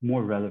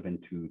more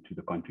relevant to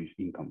the country's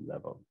income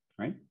level,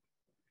 right?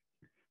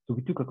 So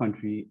we took a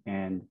country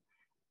and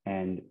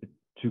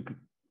took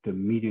the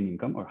median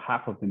income or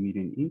half of the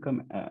median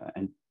income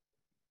and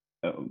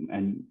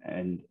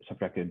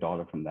subtracted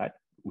 $1 from that,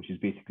 which is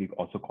basically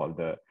also called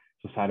the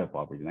societal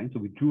poverty line. So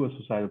we drew a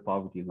societal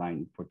poverty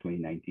line for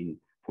 2019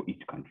 for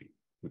each country,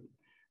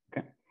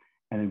 okay?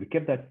 And then we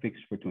kept that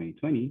fixed for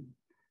 2020,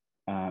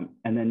 and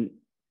then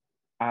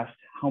asked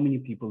how many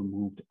people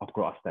moved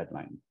across that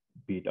line,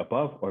 be it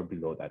above or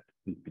below that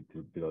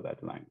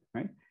line,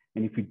 right?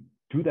 And if we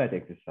do that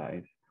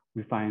exercise,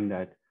 we find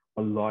that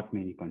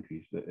many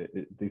countries,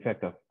 the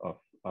effect of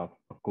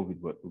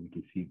COVID, what we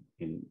can see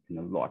in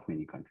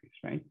many countries,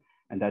 right?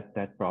 And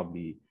that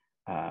probably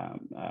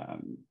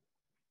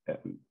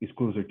is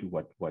closer to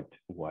what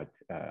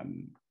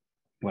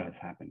has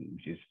happened,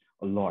 which is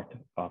a lot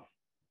of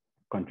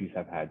countries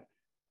have had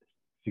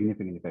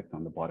significant effects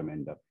on the bottom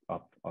end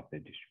of their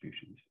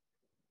distributions.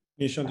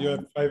 Nishant, you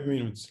have 5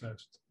 minutes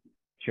left.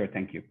 Sure,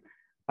 thank you.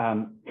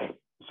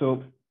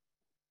 So,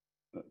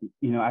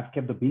 I've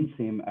kept the bin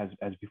same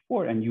as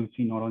before, and you'll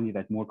see not only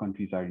that more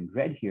countries are in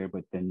red here,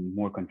 but then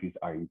more countries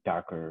are in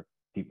darker,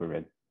 deeper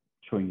red,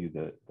 showing you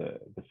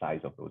the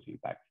size of those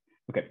impacts.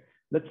 Okay,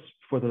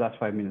 for the last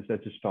 5 minutes,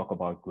 let's just talk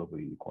about global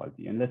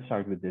inequality. And let's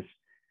start with this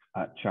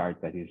chart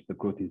that is the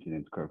growth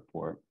incidence curve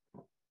for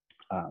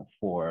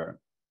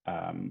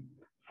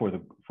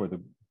the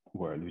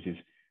world, which is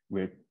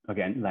we're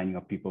again lining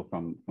up people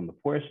from the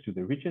poorest to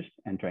the richest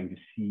and trying to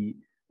see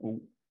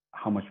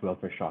how much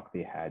welfare shock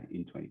they had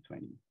in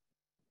 2020.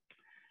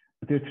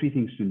 There are 3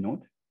 things to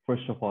note.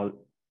 First of all,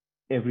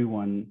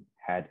 everyone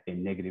had a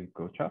negative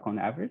growth shock on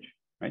average,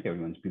 right?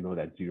 Everyone's below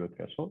that 0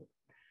 threshold.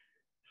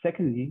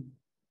 Secondly,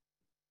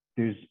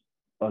 there's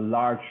a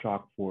large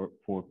shock for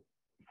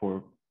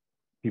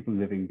people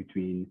living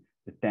between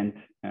the 10th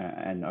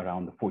and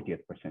around the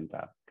 40th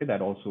percentile. Okay,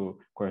 that also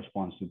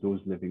corresponds to those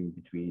living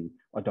between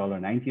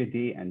 $1.90 a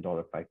day and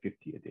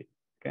 $5.50 a day.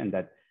 Okay, and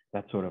that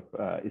sort of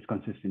is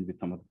consistent with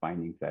some of the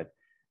findings that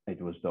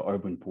it was the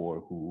urban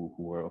poor who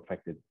were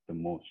affected the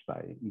most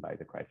by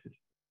the crisis.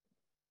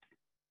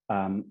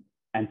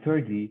 And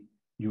thirdly,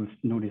 you'll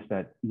notice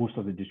that most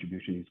of the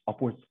distribution is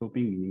upward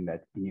sloping, meaning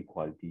that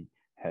inequality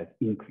has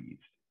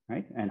increased,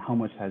 right? And how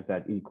much has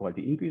that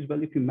inequality increased?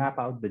 Well, if you map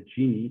out the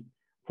Gini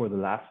for the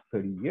last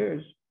 30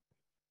 years,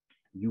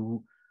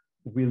 you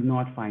will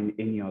not find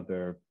any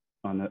other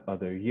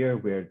year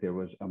where there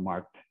was a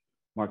marked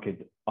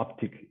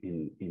uptick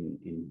in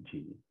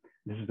Gini.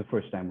 This is the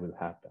first time we'll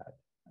have that.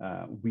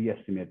 We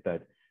estimate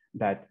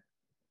that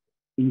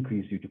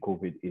increase due to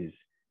COVID is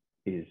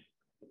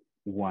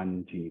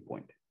 1 Gini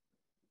point.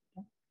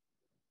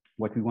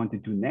 What we want to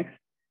do next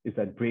is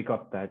that break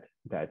up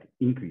that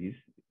increase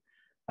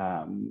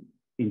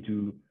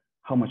into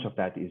how much of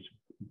that is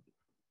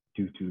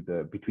due to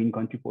the between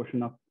country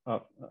portion of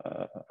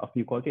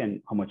inequality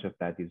and how much of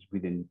that is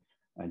within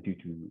due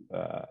to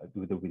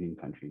the within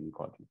country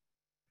inequality.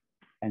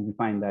 And we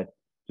find that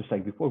just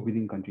like before,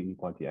 within country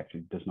inequality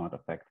actually does not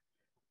affect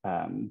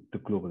the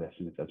global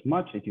estimates as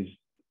much. It is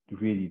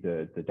really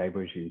the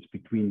divergence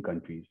between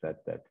countries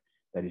that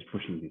is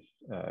pushing this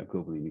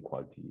global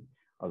inequality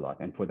a lot.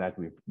 And for that,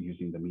 we're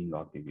using the mean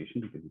log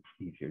deviation because it's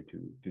easier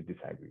to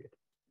disaggregate.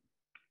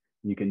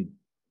 You can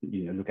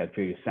look at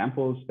various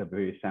samples of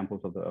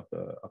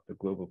the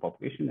global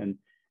population,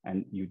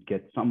 and you'd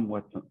get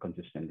somewhat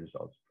consistent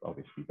results.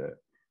 Obviously, the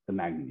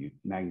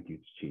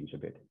magnitudes change a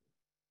bit.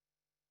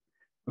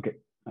 Okay,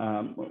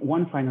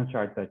 one final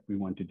chart that we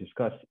want to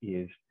discuss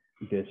is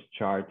this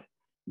chart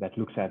that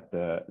looks at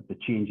the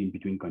change in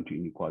between country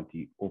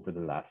inequality over the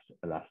last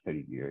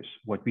 30 years.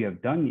 What we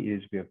have done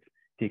is we have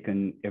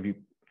taken every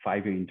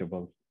 5-year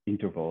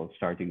interval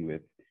starting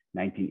with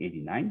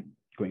 1989,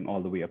 going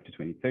all the way up to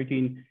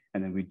 2013,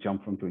 and then we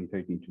jump from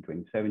 2013 to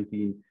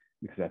 2017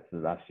 because that's the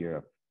last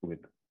year with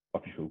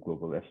official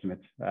global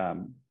estimates,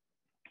 and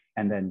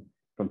then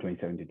from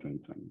 2017 to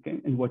 2020.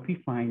 Okay, and what we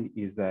find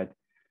is that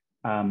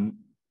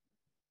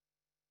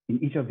in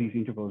each of these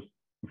intervals,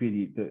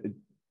 really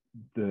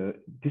the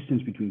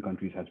distance between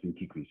countries has been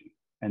decreasing,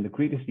 and the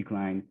greatest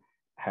decline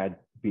had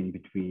been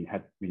between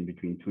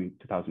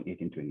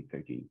 2008 and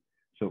 2013.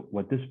 So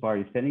what this bar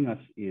is telling us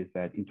is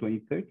that in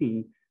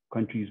 2013,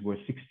 countries were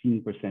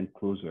 16%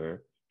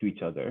 closer to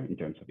each other in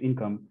terms of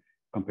income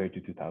compared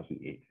to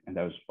 2008. And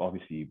that was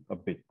obviously a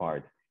big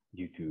part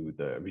due to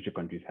the richer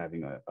countries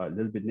having a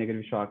little bit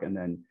negative shock, and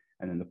then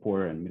the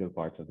poorer and middle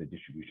parts of the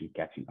distribution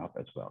catching up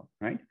as well,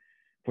 right?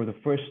 For the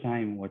first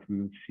time, what we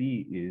will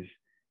see is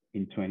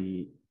in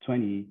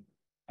 2020,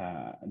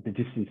 the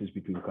distances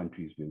between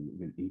countries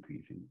will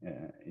increase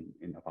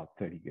in about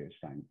 30 years'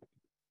 time.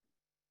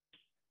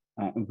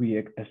 We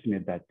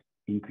estimate that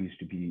increase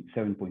to be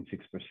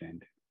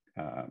 7.6%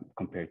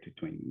 compared to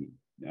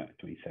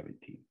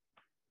 2017.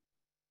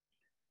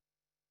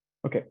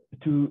 Okay,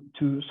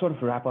 to sort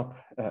of wrap up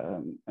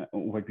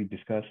what we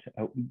discussed,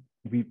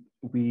 we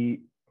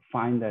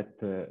find that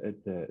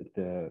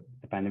the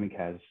pandemic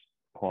has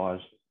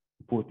caused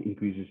both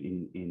increases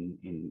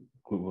in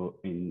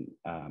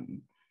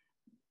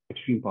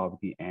extreme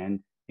poverty and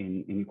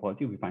in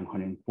inequality. We find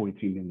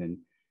 143 million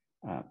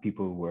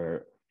people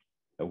were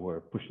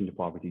pushed into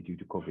poverty due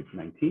to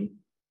COVID-19.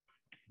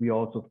 We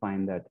also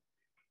find that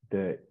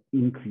the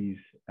increase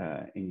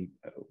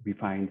we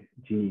find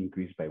Gini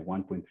increased by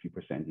 1.3%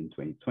 in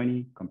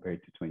 2020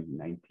 compared to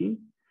 2019.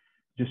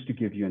 Just to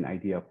give you an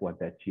idea of what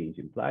that change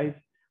implies,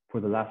 for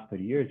the last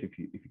 30 years, if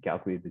you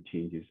calculate the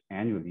changes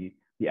annually,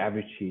 the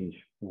average change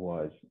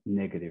was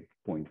negative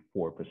 0.4%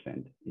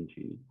 in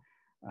Gini.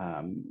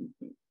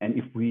 And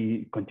if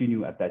we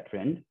continue at that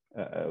trend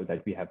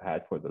that we have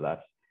had for the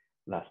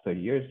last 30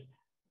 years,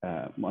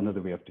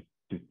 another way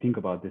to think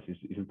about this is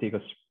it'll take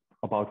us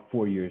about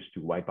 4 years to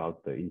wipe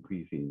out the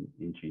increase in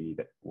Gini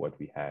that what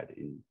we had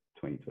in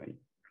 2020.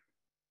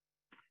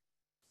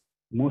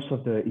 Most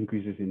of the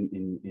increases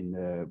in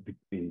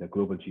the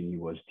global Gini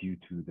was due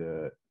to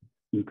the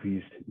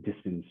increased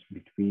distance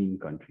between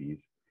countries,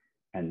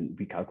 and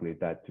we calculate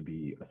that to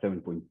be a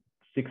 7.6%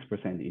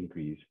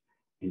 increase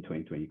in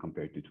 2020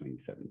 compared to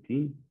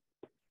 2017.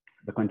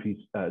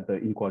 The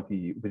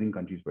inequality within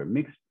countries were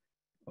mixed,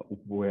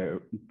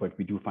 but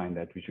we do find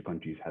that richer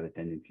countries had a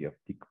tendency of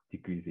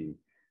decreasing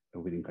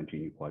within country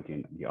inequality,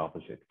 and the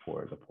opposite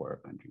for the poorer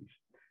countries.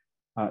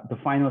 The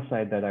final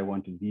slide that I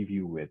want to leave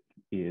you with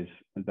is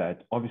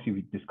that obviously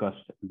we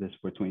discussed this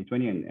for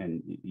 2020,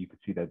 and you could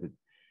see that the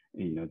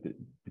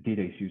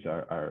data issues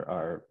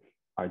are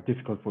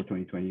difficult for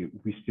 2020.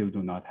 We still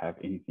do not have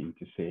anything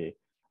to say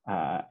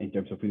in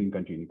terms of within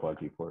country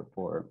inequality for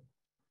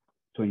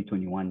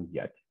 2021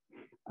 yet.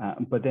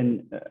 But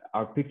then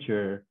our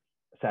picture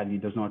sadly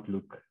does not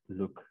look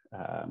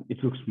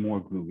it looks more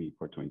gloomy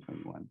for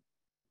 2021.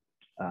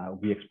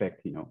 We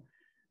expect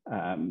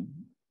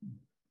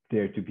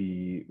there to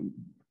be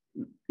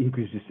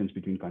increased distance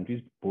between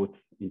countries, both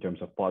in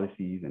terms of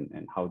policies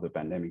and how the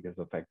pandemic has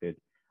affected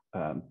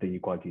the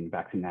inequality in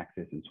vaccine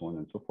access and so on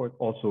and so forth.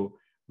 Also,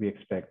 we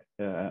expect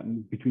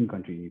between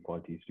country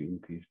inequalities to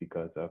increase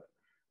because of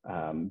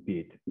be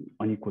it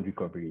unequal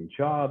recovery in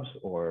jobs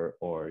or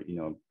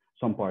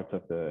some parts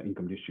of the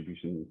income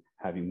distribution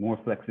having more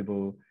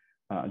flexible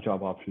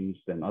job options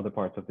than other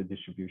parts of the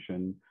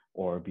distribution,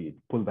 or be it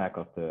pullback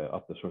of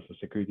the social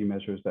security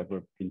measures that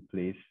were in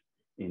place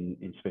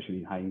especially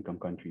in high income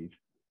countries.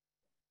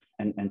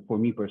 And for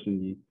me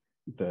personally,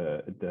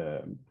 the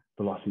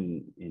loss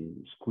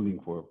in schooling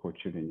for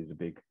children is a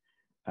big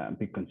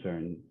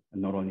concern,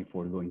 not only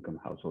for low income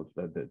households,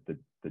 the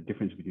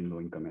difference between low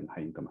income and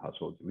high income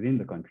households within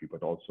the country,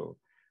 but also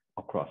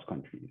across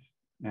countries.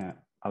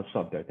 I'll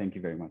stop there. Thank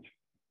you very much.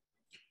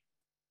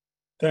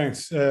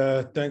 Thanks.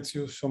 Thanks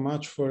you so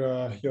much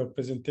for your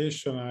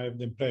presentation. I have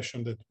the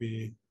impression that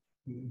we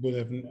would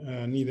have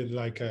needed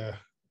like a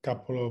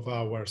couple of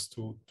hours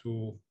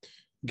to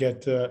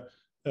get a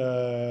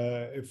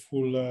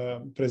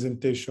full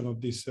presentation of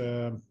this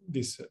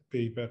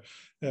paper.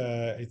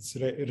 It's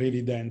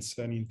really dense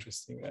and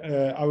interesting.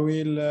 I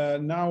will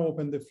now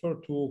open the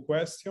floor to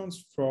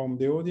questions from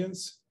the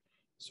audience.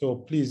 So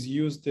please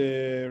use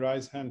the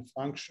raise hand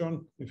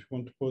function if you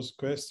want to pose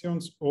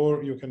questions,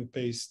 or you can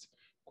paste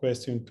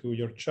question to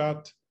your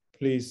chat.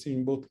 Please,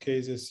 in both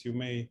cases, you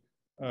may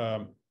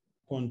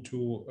want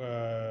to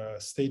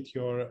state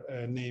your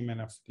name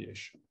and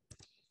affiliation.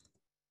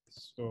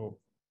 So,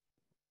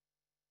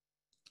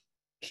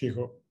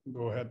 Chico,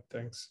 go ahead,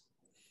 thanks.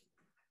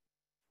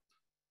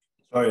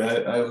 Sorry,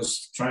 I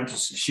was trying to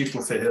see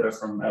Chico Ferreira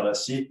from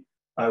LSE.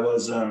 I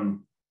was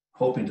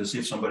hoping to see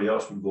if somebody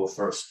else would go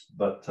first,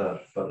 but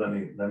let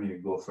me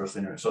go first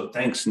anyway. So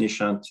thanks,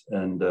 Nishant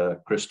and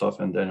Christoph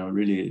and Daniel,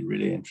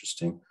 really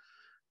interesting.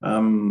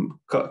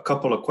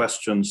 Couple of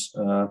questions.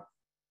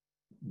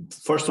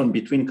 First on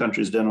between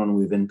countries, then on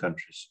within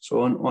countries.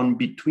 So on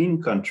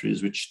between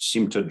countries, which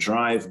seem to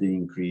drive the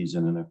increase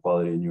in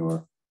inequality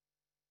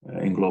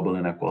in global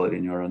inequality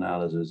in your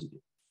analysis,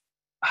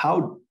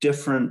 how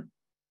different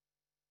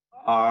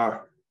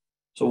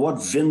so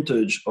what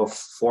vintage of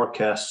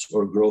forecasts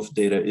or growth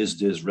data is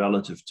this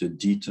relative to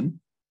Deaton?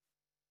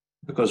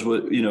 Because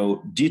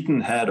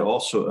Deaton had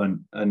also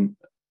an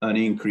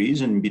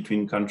increase in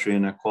between country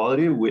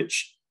inequality,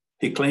 which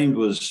he claimed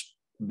was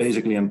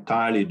basically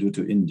entirely due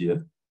to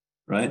India,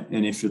 right?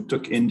 And if you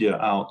took India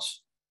out,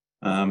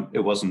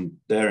 it wasn't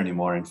there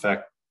anymore. In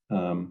fact,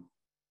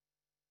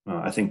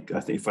 I think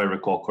if I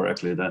recall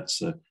correctly,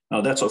 that's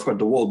of course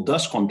the world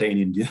does contain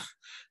India,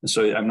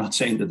 so I'm not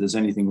saying that there's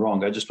anything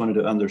wrong. I just wanted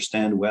to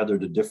understand whether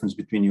the difference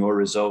between your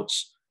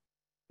results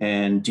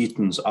and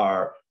Deaton's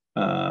are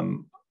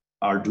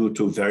due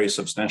to very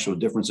substantial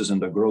differences in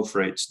the growth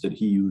rates that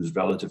he used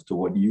relative to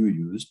what you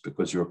used,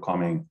 because you're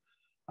coming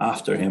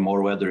after him,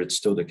 or whether it's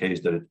still the case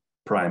that it's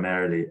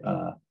primarily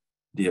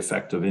the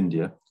effect of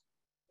India.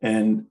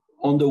 And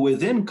on the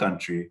within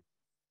country,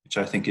 which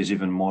I think is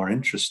even more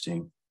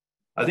interesting,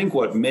 I think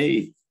what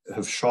may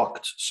have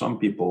shocked some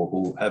people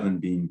who haven't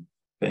been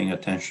paying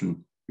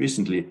attention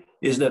recently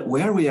is that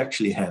where we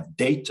actually have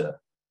data,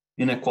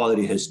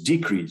 inequality has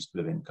decreased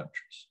within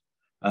countries,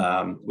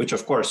 which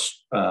of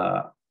course,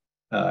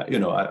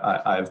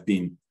 I've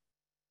been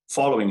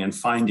following and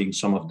finding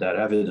some of that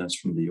evidence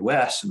from the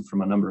US and from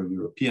a number of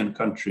European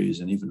countries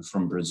and even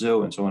from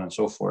Brazil and so on and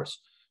so forth.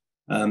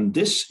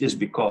 This is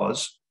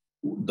because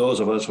those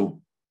of us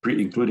who,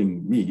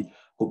 including me,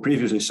 who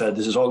previously said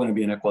this is all going to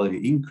be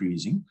inequality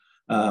increasing,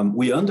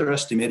 we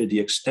underestimated the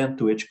extent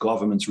to which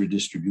governments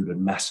redistributed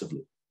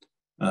massively.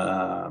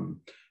 Now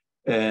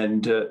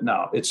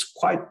it's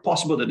quite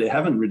possible that they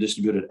haven't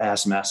redistributed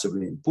as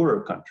massively in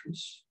poorer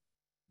countries,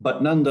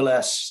 but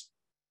nonetheless,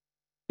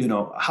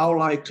 how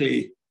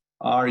likely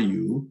are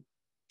you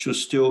to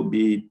still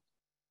be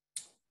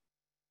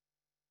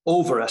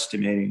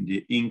overestimating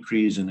the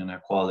increase in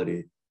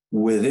inequality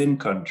within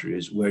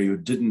countries where you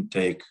didn't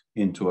take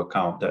into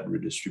account that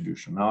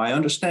redistribution? Now, I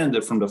understand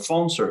that from the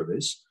phone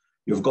surveys,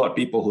 you've got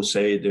people who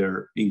say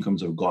their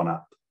incomes have gone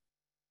up.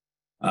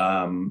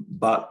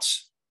 But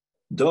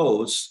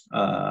those,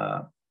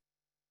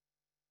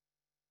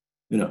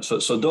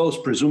 so those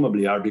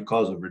presumably are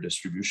because of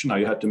redistribution. Now,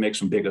 you had to make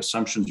some big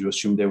assumptions. You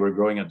assume they were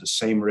growing at the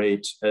same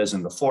rate as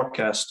in the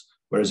forecast.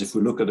 Whereas if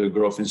we look at the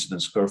growth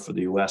incidence curve for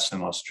the US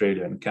and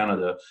Australia and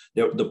Canada,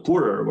 the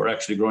poorer were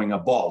actually growing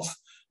above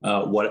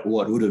what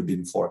would have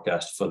been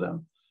forecast for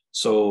them.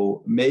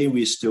 So may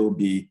we still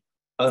be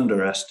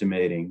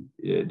underestimating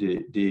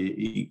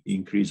the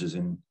decreases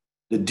in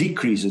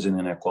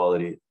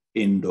inequality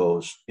in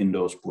those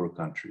poor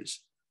countries?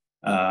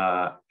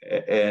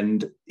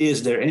 And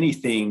is there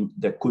anything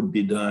that could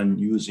be done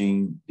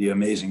using the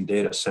amazing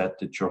data set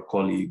that your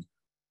colleague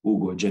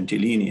Ugo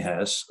Gentilini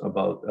has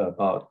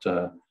about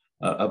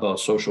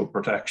social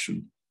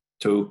protection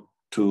to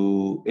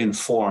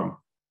inform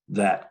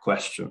that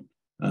question?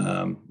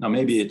 Now,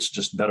 maybe it's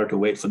just better to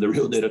wait for the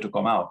real data to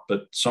come out,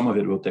 but some of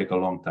it will take a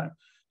long time.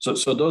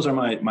 So those are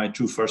my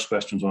two first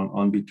questions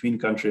on between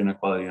country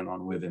inequality and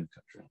on within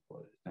country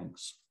inequality.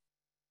 Thanks.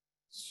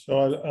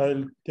 So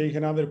I'll take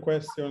another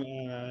question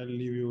and I'll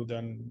leave you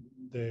then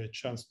the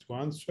chance to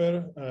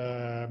answer.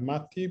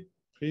 Matti,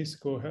 please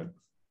go ahead.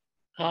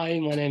 Hi,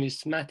 my name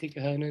is Matti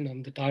Kohonen.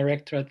 I'm the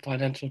director at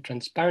Financial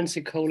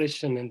Transparency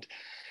Coalition, and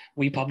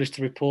we published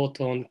a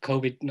report on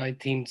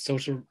COVID-19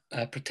 social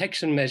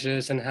protection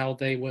measures and how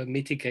they were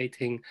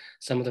mitigating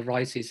some of the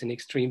rises in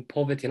extreme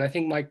poverty. And I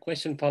think my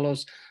question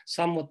follows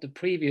somewhat the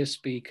previous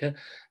speaker,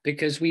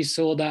 because we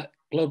saw that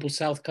Global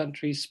South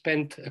countries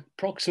spent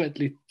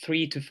approximately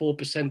 3 to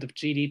 4% of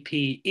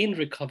GDP in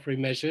recovery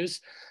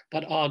measures.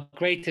 But our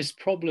greatest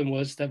problem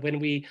was that when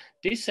we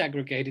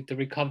disaggregated the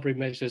recovery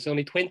measures,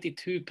 only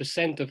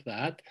 22% of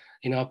that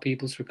in our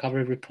People's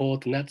Recovery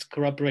Report, and that's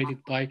corroborated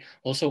by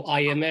also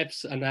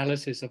IMF's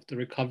analysis of the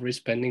recovery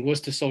spending,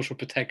 was to social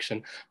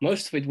protection.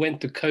 Most of it went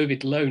to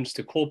COVID loans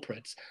to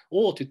corporates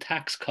or to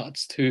tax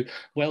cuts to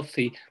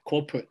wealthy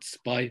corporates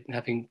by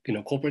having,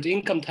 corporate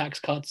income tax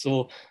cuts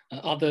or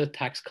other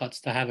tax cuts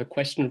to have a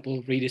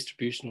questionable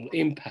redistributional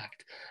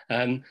impact.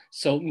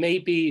 So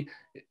maybe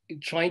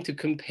trying to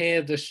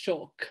compare the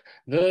shock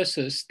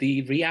versus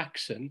the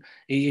reaction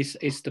is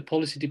the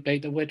policy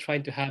debate that we're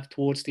trying to have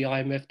towards the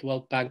IMF, the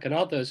World Bank, and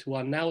others who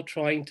are now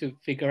trying to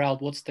figure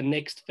out what's the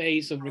next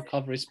phase of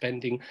recovery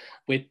spending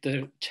with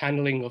the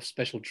channeling of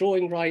special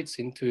drawing rights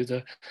into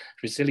the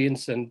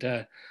resilience and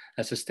a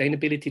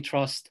sustainability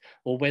trust,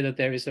 or whether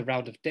there is a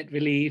round of debt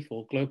relief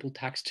or global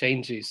tax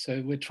changes.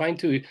 So we're trying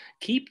to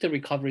keep the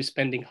recovery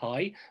spending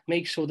high,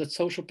 make sure that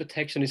social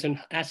protection is an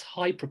as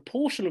high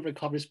proportion of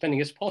recovery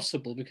spending as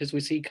possible, because we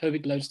see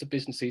COVID loans to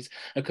businesses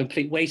a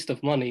complete waste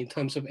of money in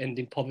terms of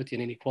ending poverty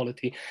and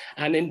inequality,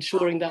 and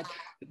ensuring that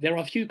there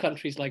are a few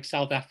countries like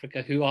South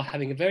Africa who are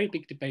having a very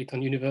big debate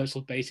on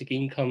universal basic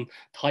income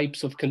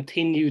types of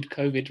continued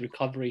COVID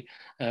recovery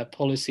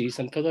policies.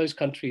 And for those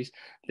countries,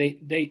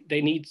 they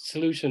need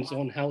solutions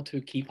on how to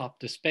keep up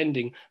the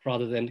spending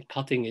rather than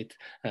cutting it.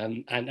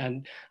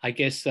 And I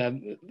guess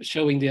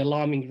showing the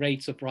alarming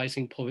rates of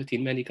rising poverty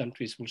in many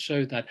countries will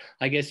show that.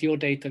 I guess your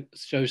data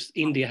shows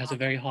India has a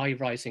very high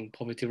rising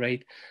poverty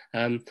rate.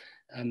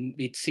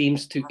 It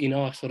seems to, in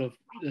our sort of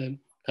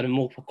kind of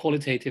more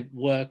qualitative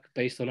work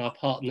based on our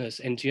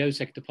partners, NGO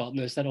sector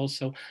partners, that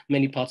also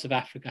many parts of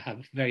Africa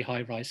have very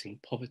high rising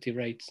poverty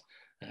rates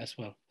as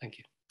well. Thank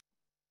you.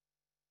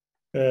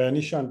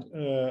 Nishant,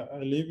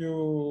 I'll leave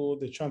you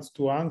the chance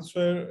to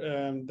answer,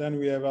 and then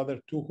we have other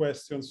two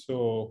questions.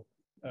 So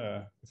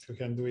if you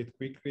can do it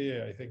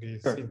quickly, I think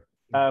it's sure.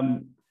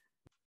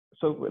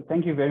 So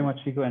thank you very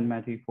much, Chico and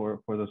Matti,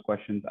 for those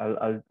questions.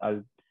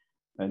 I'll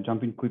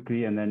jump in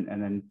quickly, and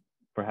then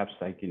perhaps,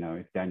 like,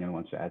 if Daniel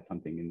wants to add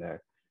something in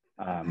there.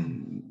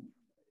 On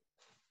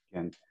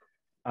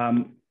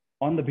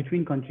the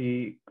between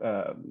country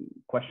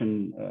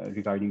question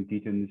regarding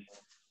Deaton's,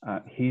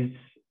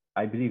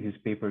 I believe his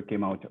paper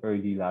came out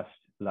early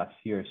last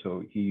year,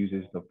 so he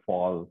uses the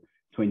fall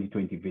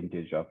 2020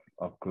 vintage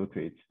of growth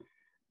rates,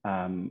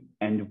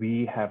 and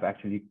we have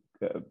actually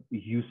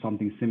used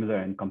something similar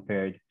and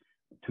compared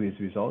to his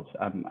results,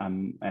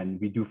 and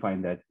we do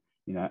find that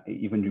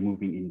even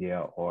removing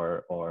India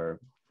or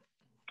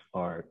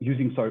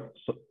using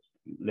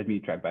let me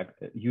track back,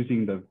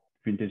 using the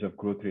vintage of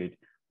growth rate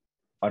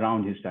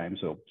around his time,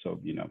 so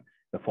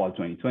the fall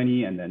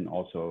 2020 and then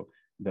also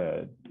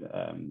the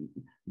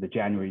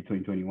January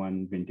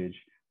 2021 vintage,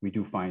 we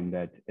do find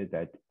that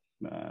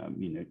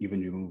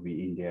even removing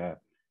India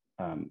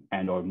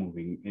and or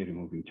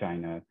removing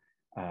China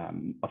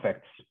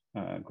affects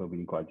global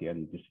inequality,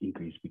 and this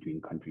increase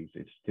between countries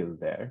is still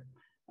there.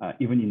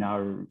 Even in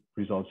our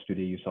results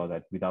today, you saw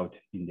that without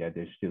India,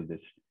 there's still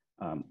this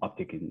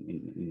uptick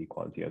in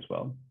inequality as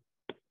well.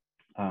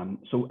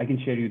 So I can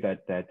share you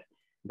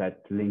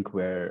that link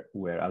where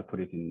I'll put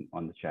it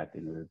on the chat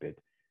in a little bit,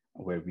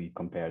 where we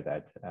compare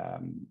that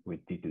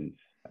with Deaton's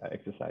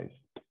exercise.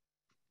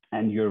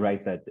 And you're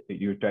right that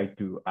you tried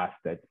to ask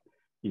that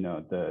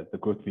the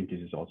growth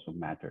vintages also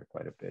matter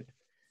quite a bit.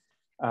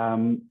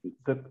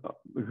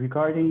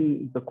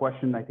 Regarding the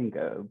question, I think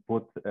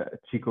both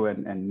Chico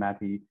and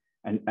Matti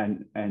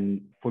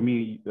and for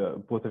me,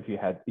 both of you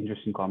had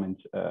interesting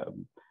comments.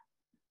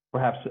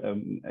 Perhaps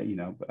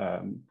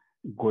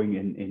going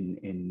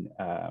in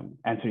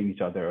answering each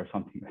other or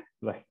something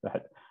like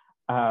that.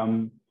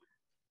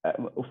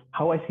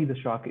 How I see the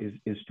shock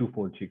is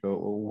twofold, Chico.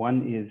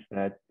 One is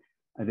that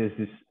there's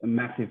this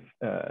massive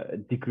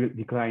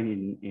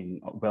decline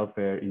in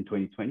welfare in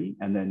 2020,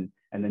 and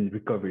then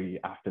recovery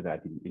after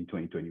that in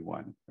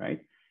 2021,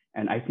 right?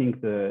 And I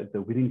think the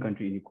within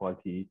country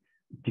inequality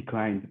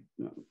declined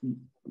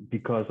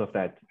because of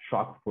that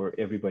shock for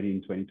everybody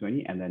in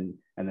 2020, and then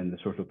the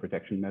social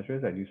protection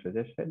measures that you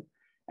suggested.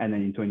 And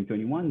then in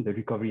 2021, the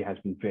recovery has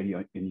been very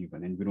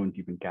uneven, and we don't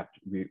even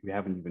we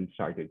haven't even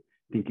started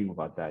thinking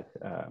about that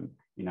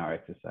in our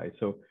exercise.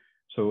 So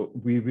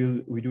we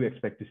do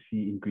expect to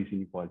see increased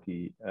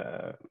inequality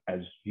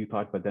as you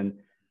thought, but then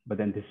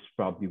this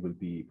probably will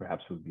be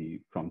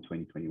from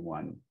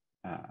 2021.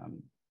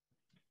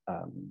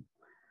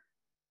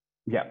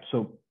 Yeah.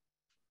 So,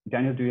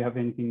 Daniel, do you have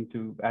anything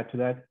to add to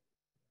that?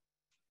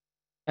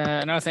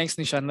 No, thanks,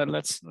 Nishant.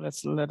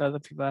 Let's let other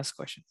people ask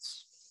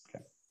questions.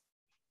 Okay.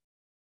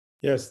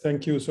 Yes,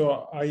 thank you.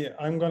 So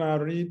I'm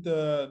gonna read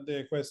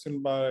the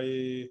question by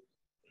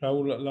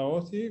Raul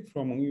Laoti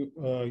from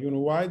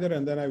Uniwider,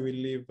 and then I will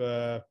leave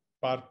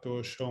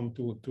Paolo Shom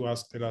to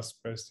ask the last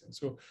question.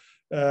 So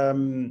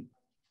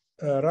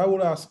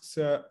Raul asks,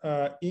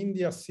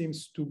 India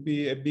seems to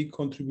be a big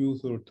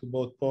contributor to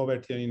both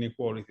poverty and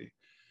inequality.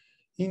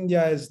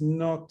 India has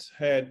not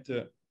had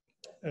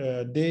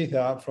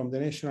data from the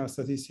National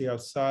Statistical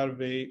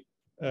Survey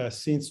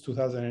since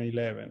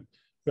 2011.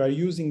 We are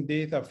using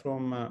data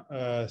from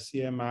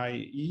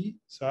CMIE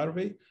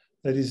survey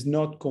that is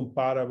not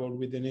comparable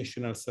with the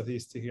National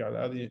Statistical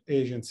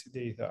Agency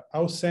data.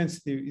 How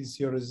sensitive is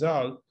your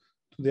result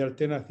to the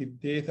alternative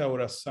data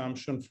or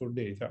assumption for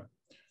data?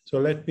 So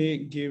let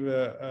me give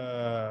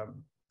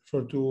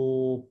for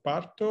to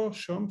Paolo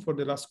Shom for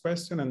the last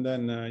question, and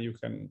then you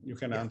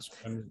can answer.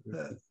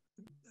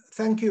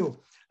 Thank you.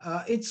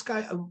 It's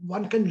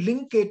one can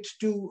link it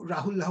to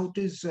Rahul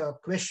Lahoti's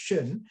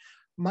question.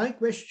 My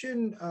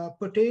question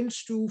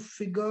pertains to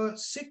figure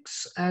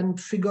 6 and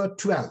figure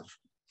 12,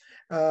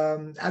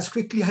 as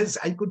quickly as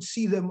I could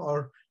see them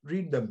or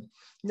read them.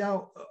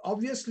 Now,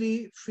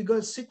 obviously,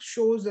 figure 6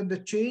 shows that the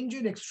change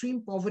in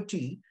extreme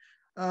poverty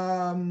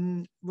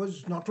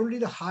was not only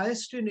the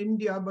highest in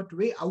India, but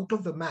way out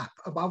of the map,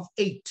 above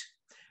 8.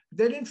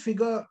 Then in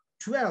figure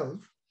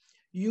 12,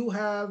 you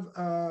have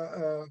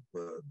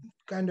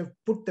kind of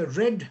put the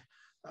red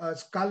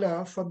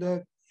color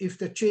for if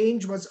the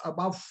change was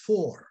above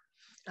 4.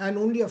 And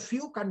only a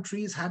few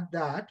countries had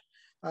that.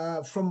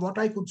 From what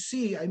I could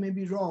see, I may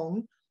be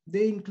wrong,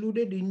 they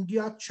included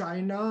India,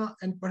 China,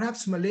 and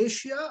perhaps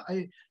Malaysia.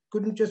 I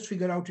couldn't just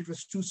figure out, it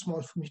was too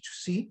small for me to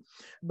see.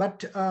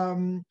 But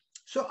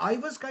so I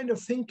was kind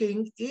of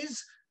thinking,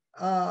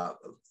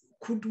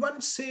 could one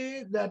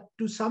say that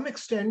to some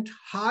extent,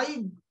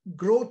 high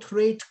growth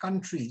rate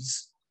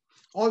countries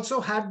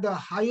also had the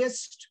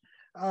highest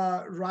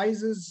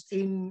rises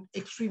in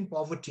extreme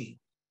poverty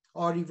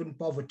or even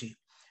poverty?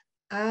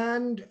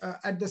 And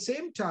at the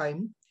same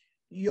time,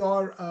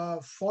 your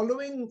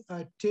following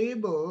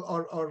table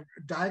or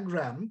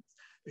diagram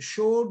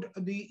showed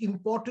the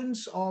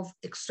importance of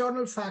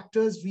external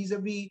factors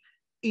vis-a-vis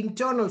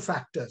internal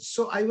factors.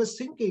 So I was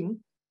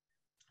thinking,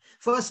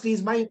 firstly,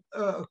 is my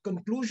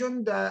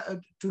conclusion that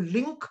to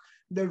link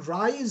the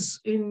rise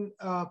in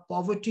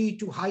poverty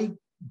to high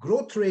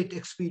growth rate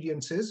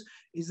experiences,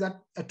 is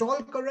that at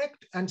all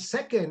correct? And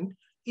second,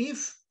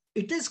 if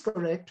it is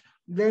correct,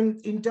 then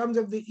in terms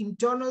of the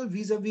internal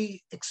vis-a-vis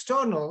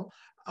external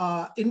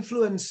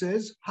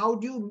influences, how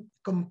do you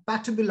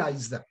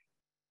compatibilize them?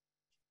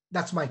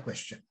 That's my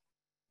question.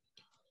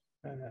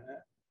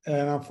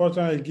 And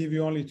unfortunately, I'll give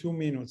you only 2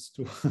 minutes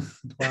to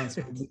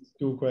answer these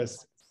 2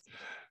 questions.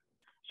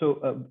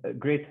 So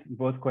great,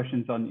 both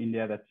questions on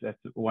India. That's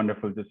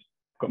wonderful, just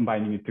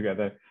combining it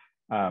together.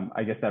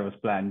 I guess that was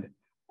planned.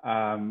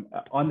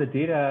 On the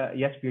data,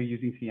 yes, we are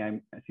using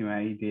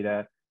CMIE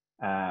data.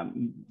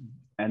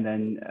 And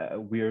then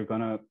we are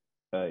going to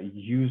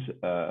use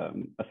a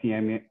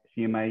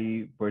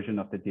CMIE version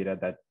of the data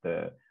that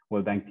the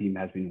World Bank team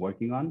has been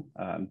working on.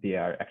 They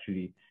are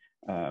actually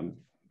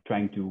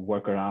trying to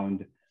work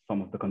around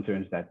some of the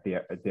concerns that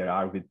there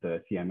are with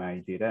the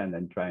CMIE data, and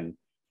then try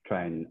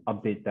and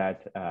update that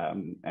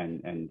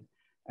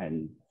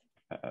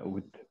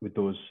with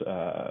those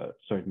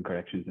certain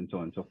corrections and so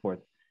on and so forth.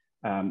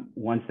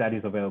 Once that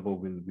is available,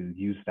 we'll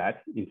use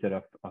that instead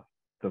of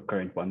the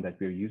current one that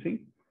we're using.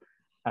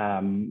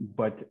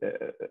 But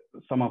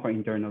some of our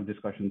internal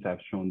discussions have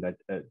shown that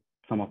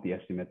some of the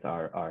estimates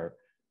are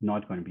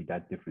not going to be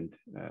that different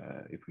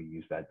if we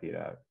use that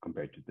data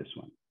compared to this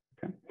one.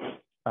 Okay.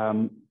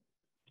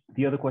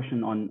 The other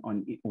question on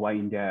why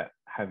India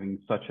having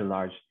such a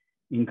large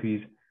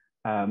increase,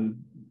 a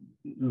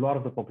lot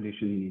of the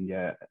population in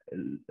India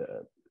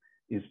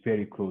is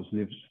very close,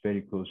 lives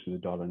very close to the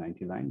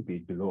 $1.90 line, be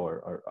it below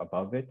or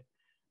above it.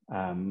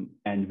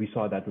 And we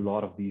saw that a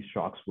lot of these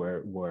shocks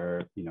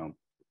were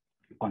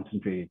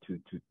concentrated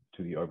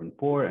to the urban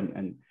poor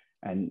and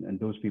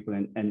those people,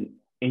 and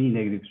any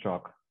negative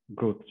shock,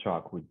 growth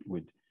shock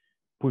would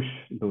push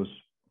those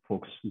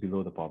folks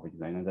below the poverty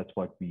line, and that's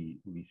what we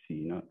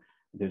see.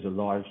 There's a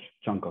large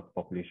chunk of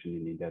population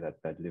in India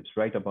that lives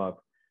right above,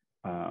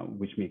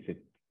 which makes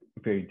it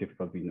very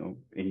difficult.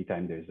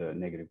 Anytime there's a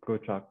negative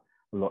growth shock,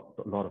 a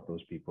lot of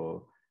those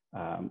people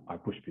are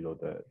pushed below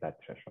that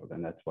threshold,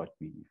 and that's what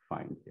we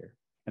find here.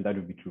 And that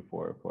would be true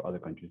for other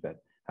countries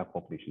that have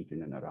populations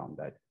in and around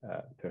that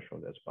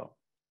threshold as well.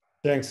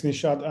 Thanks,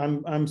 Nishant.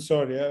 I'm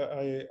sorry.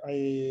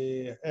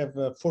 I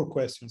have 4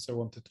 questions I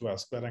wanted to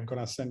ask, but I'm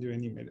gonna send you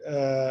an email,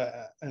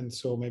 and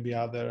so maybe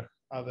other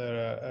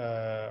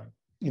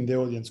in the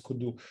audience could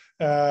do.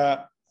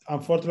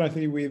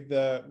 Unfortunately, with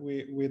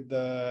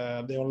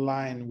the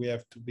online, we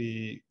have to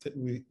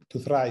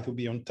try to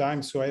be on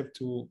time. So I have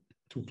to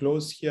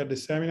close here the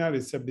seminar.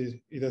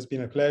 It has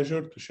been a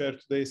pleasure to share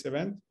today's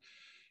event.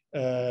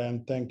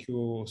 And thank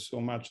you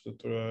so much,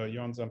 Dr.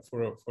 Yonzan,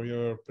 for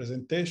your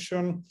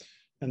presentation.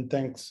 And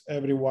thanks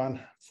everyone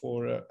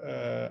for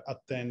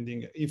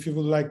attending. If you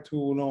would like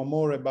to know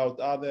more about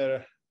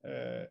other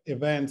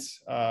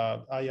events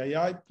at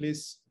III,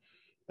 please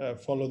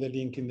follow the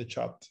link in the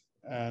chat,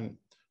 and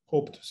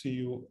hope to see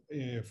you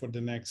for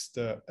the next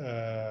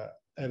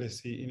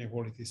LSE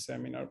Inequality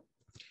seminar.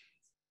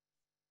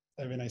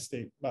 Have a nice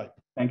day. Bye.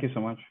 Thank you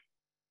so much.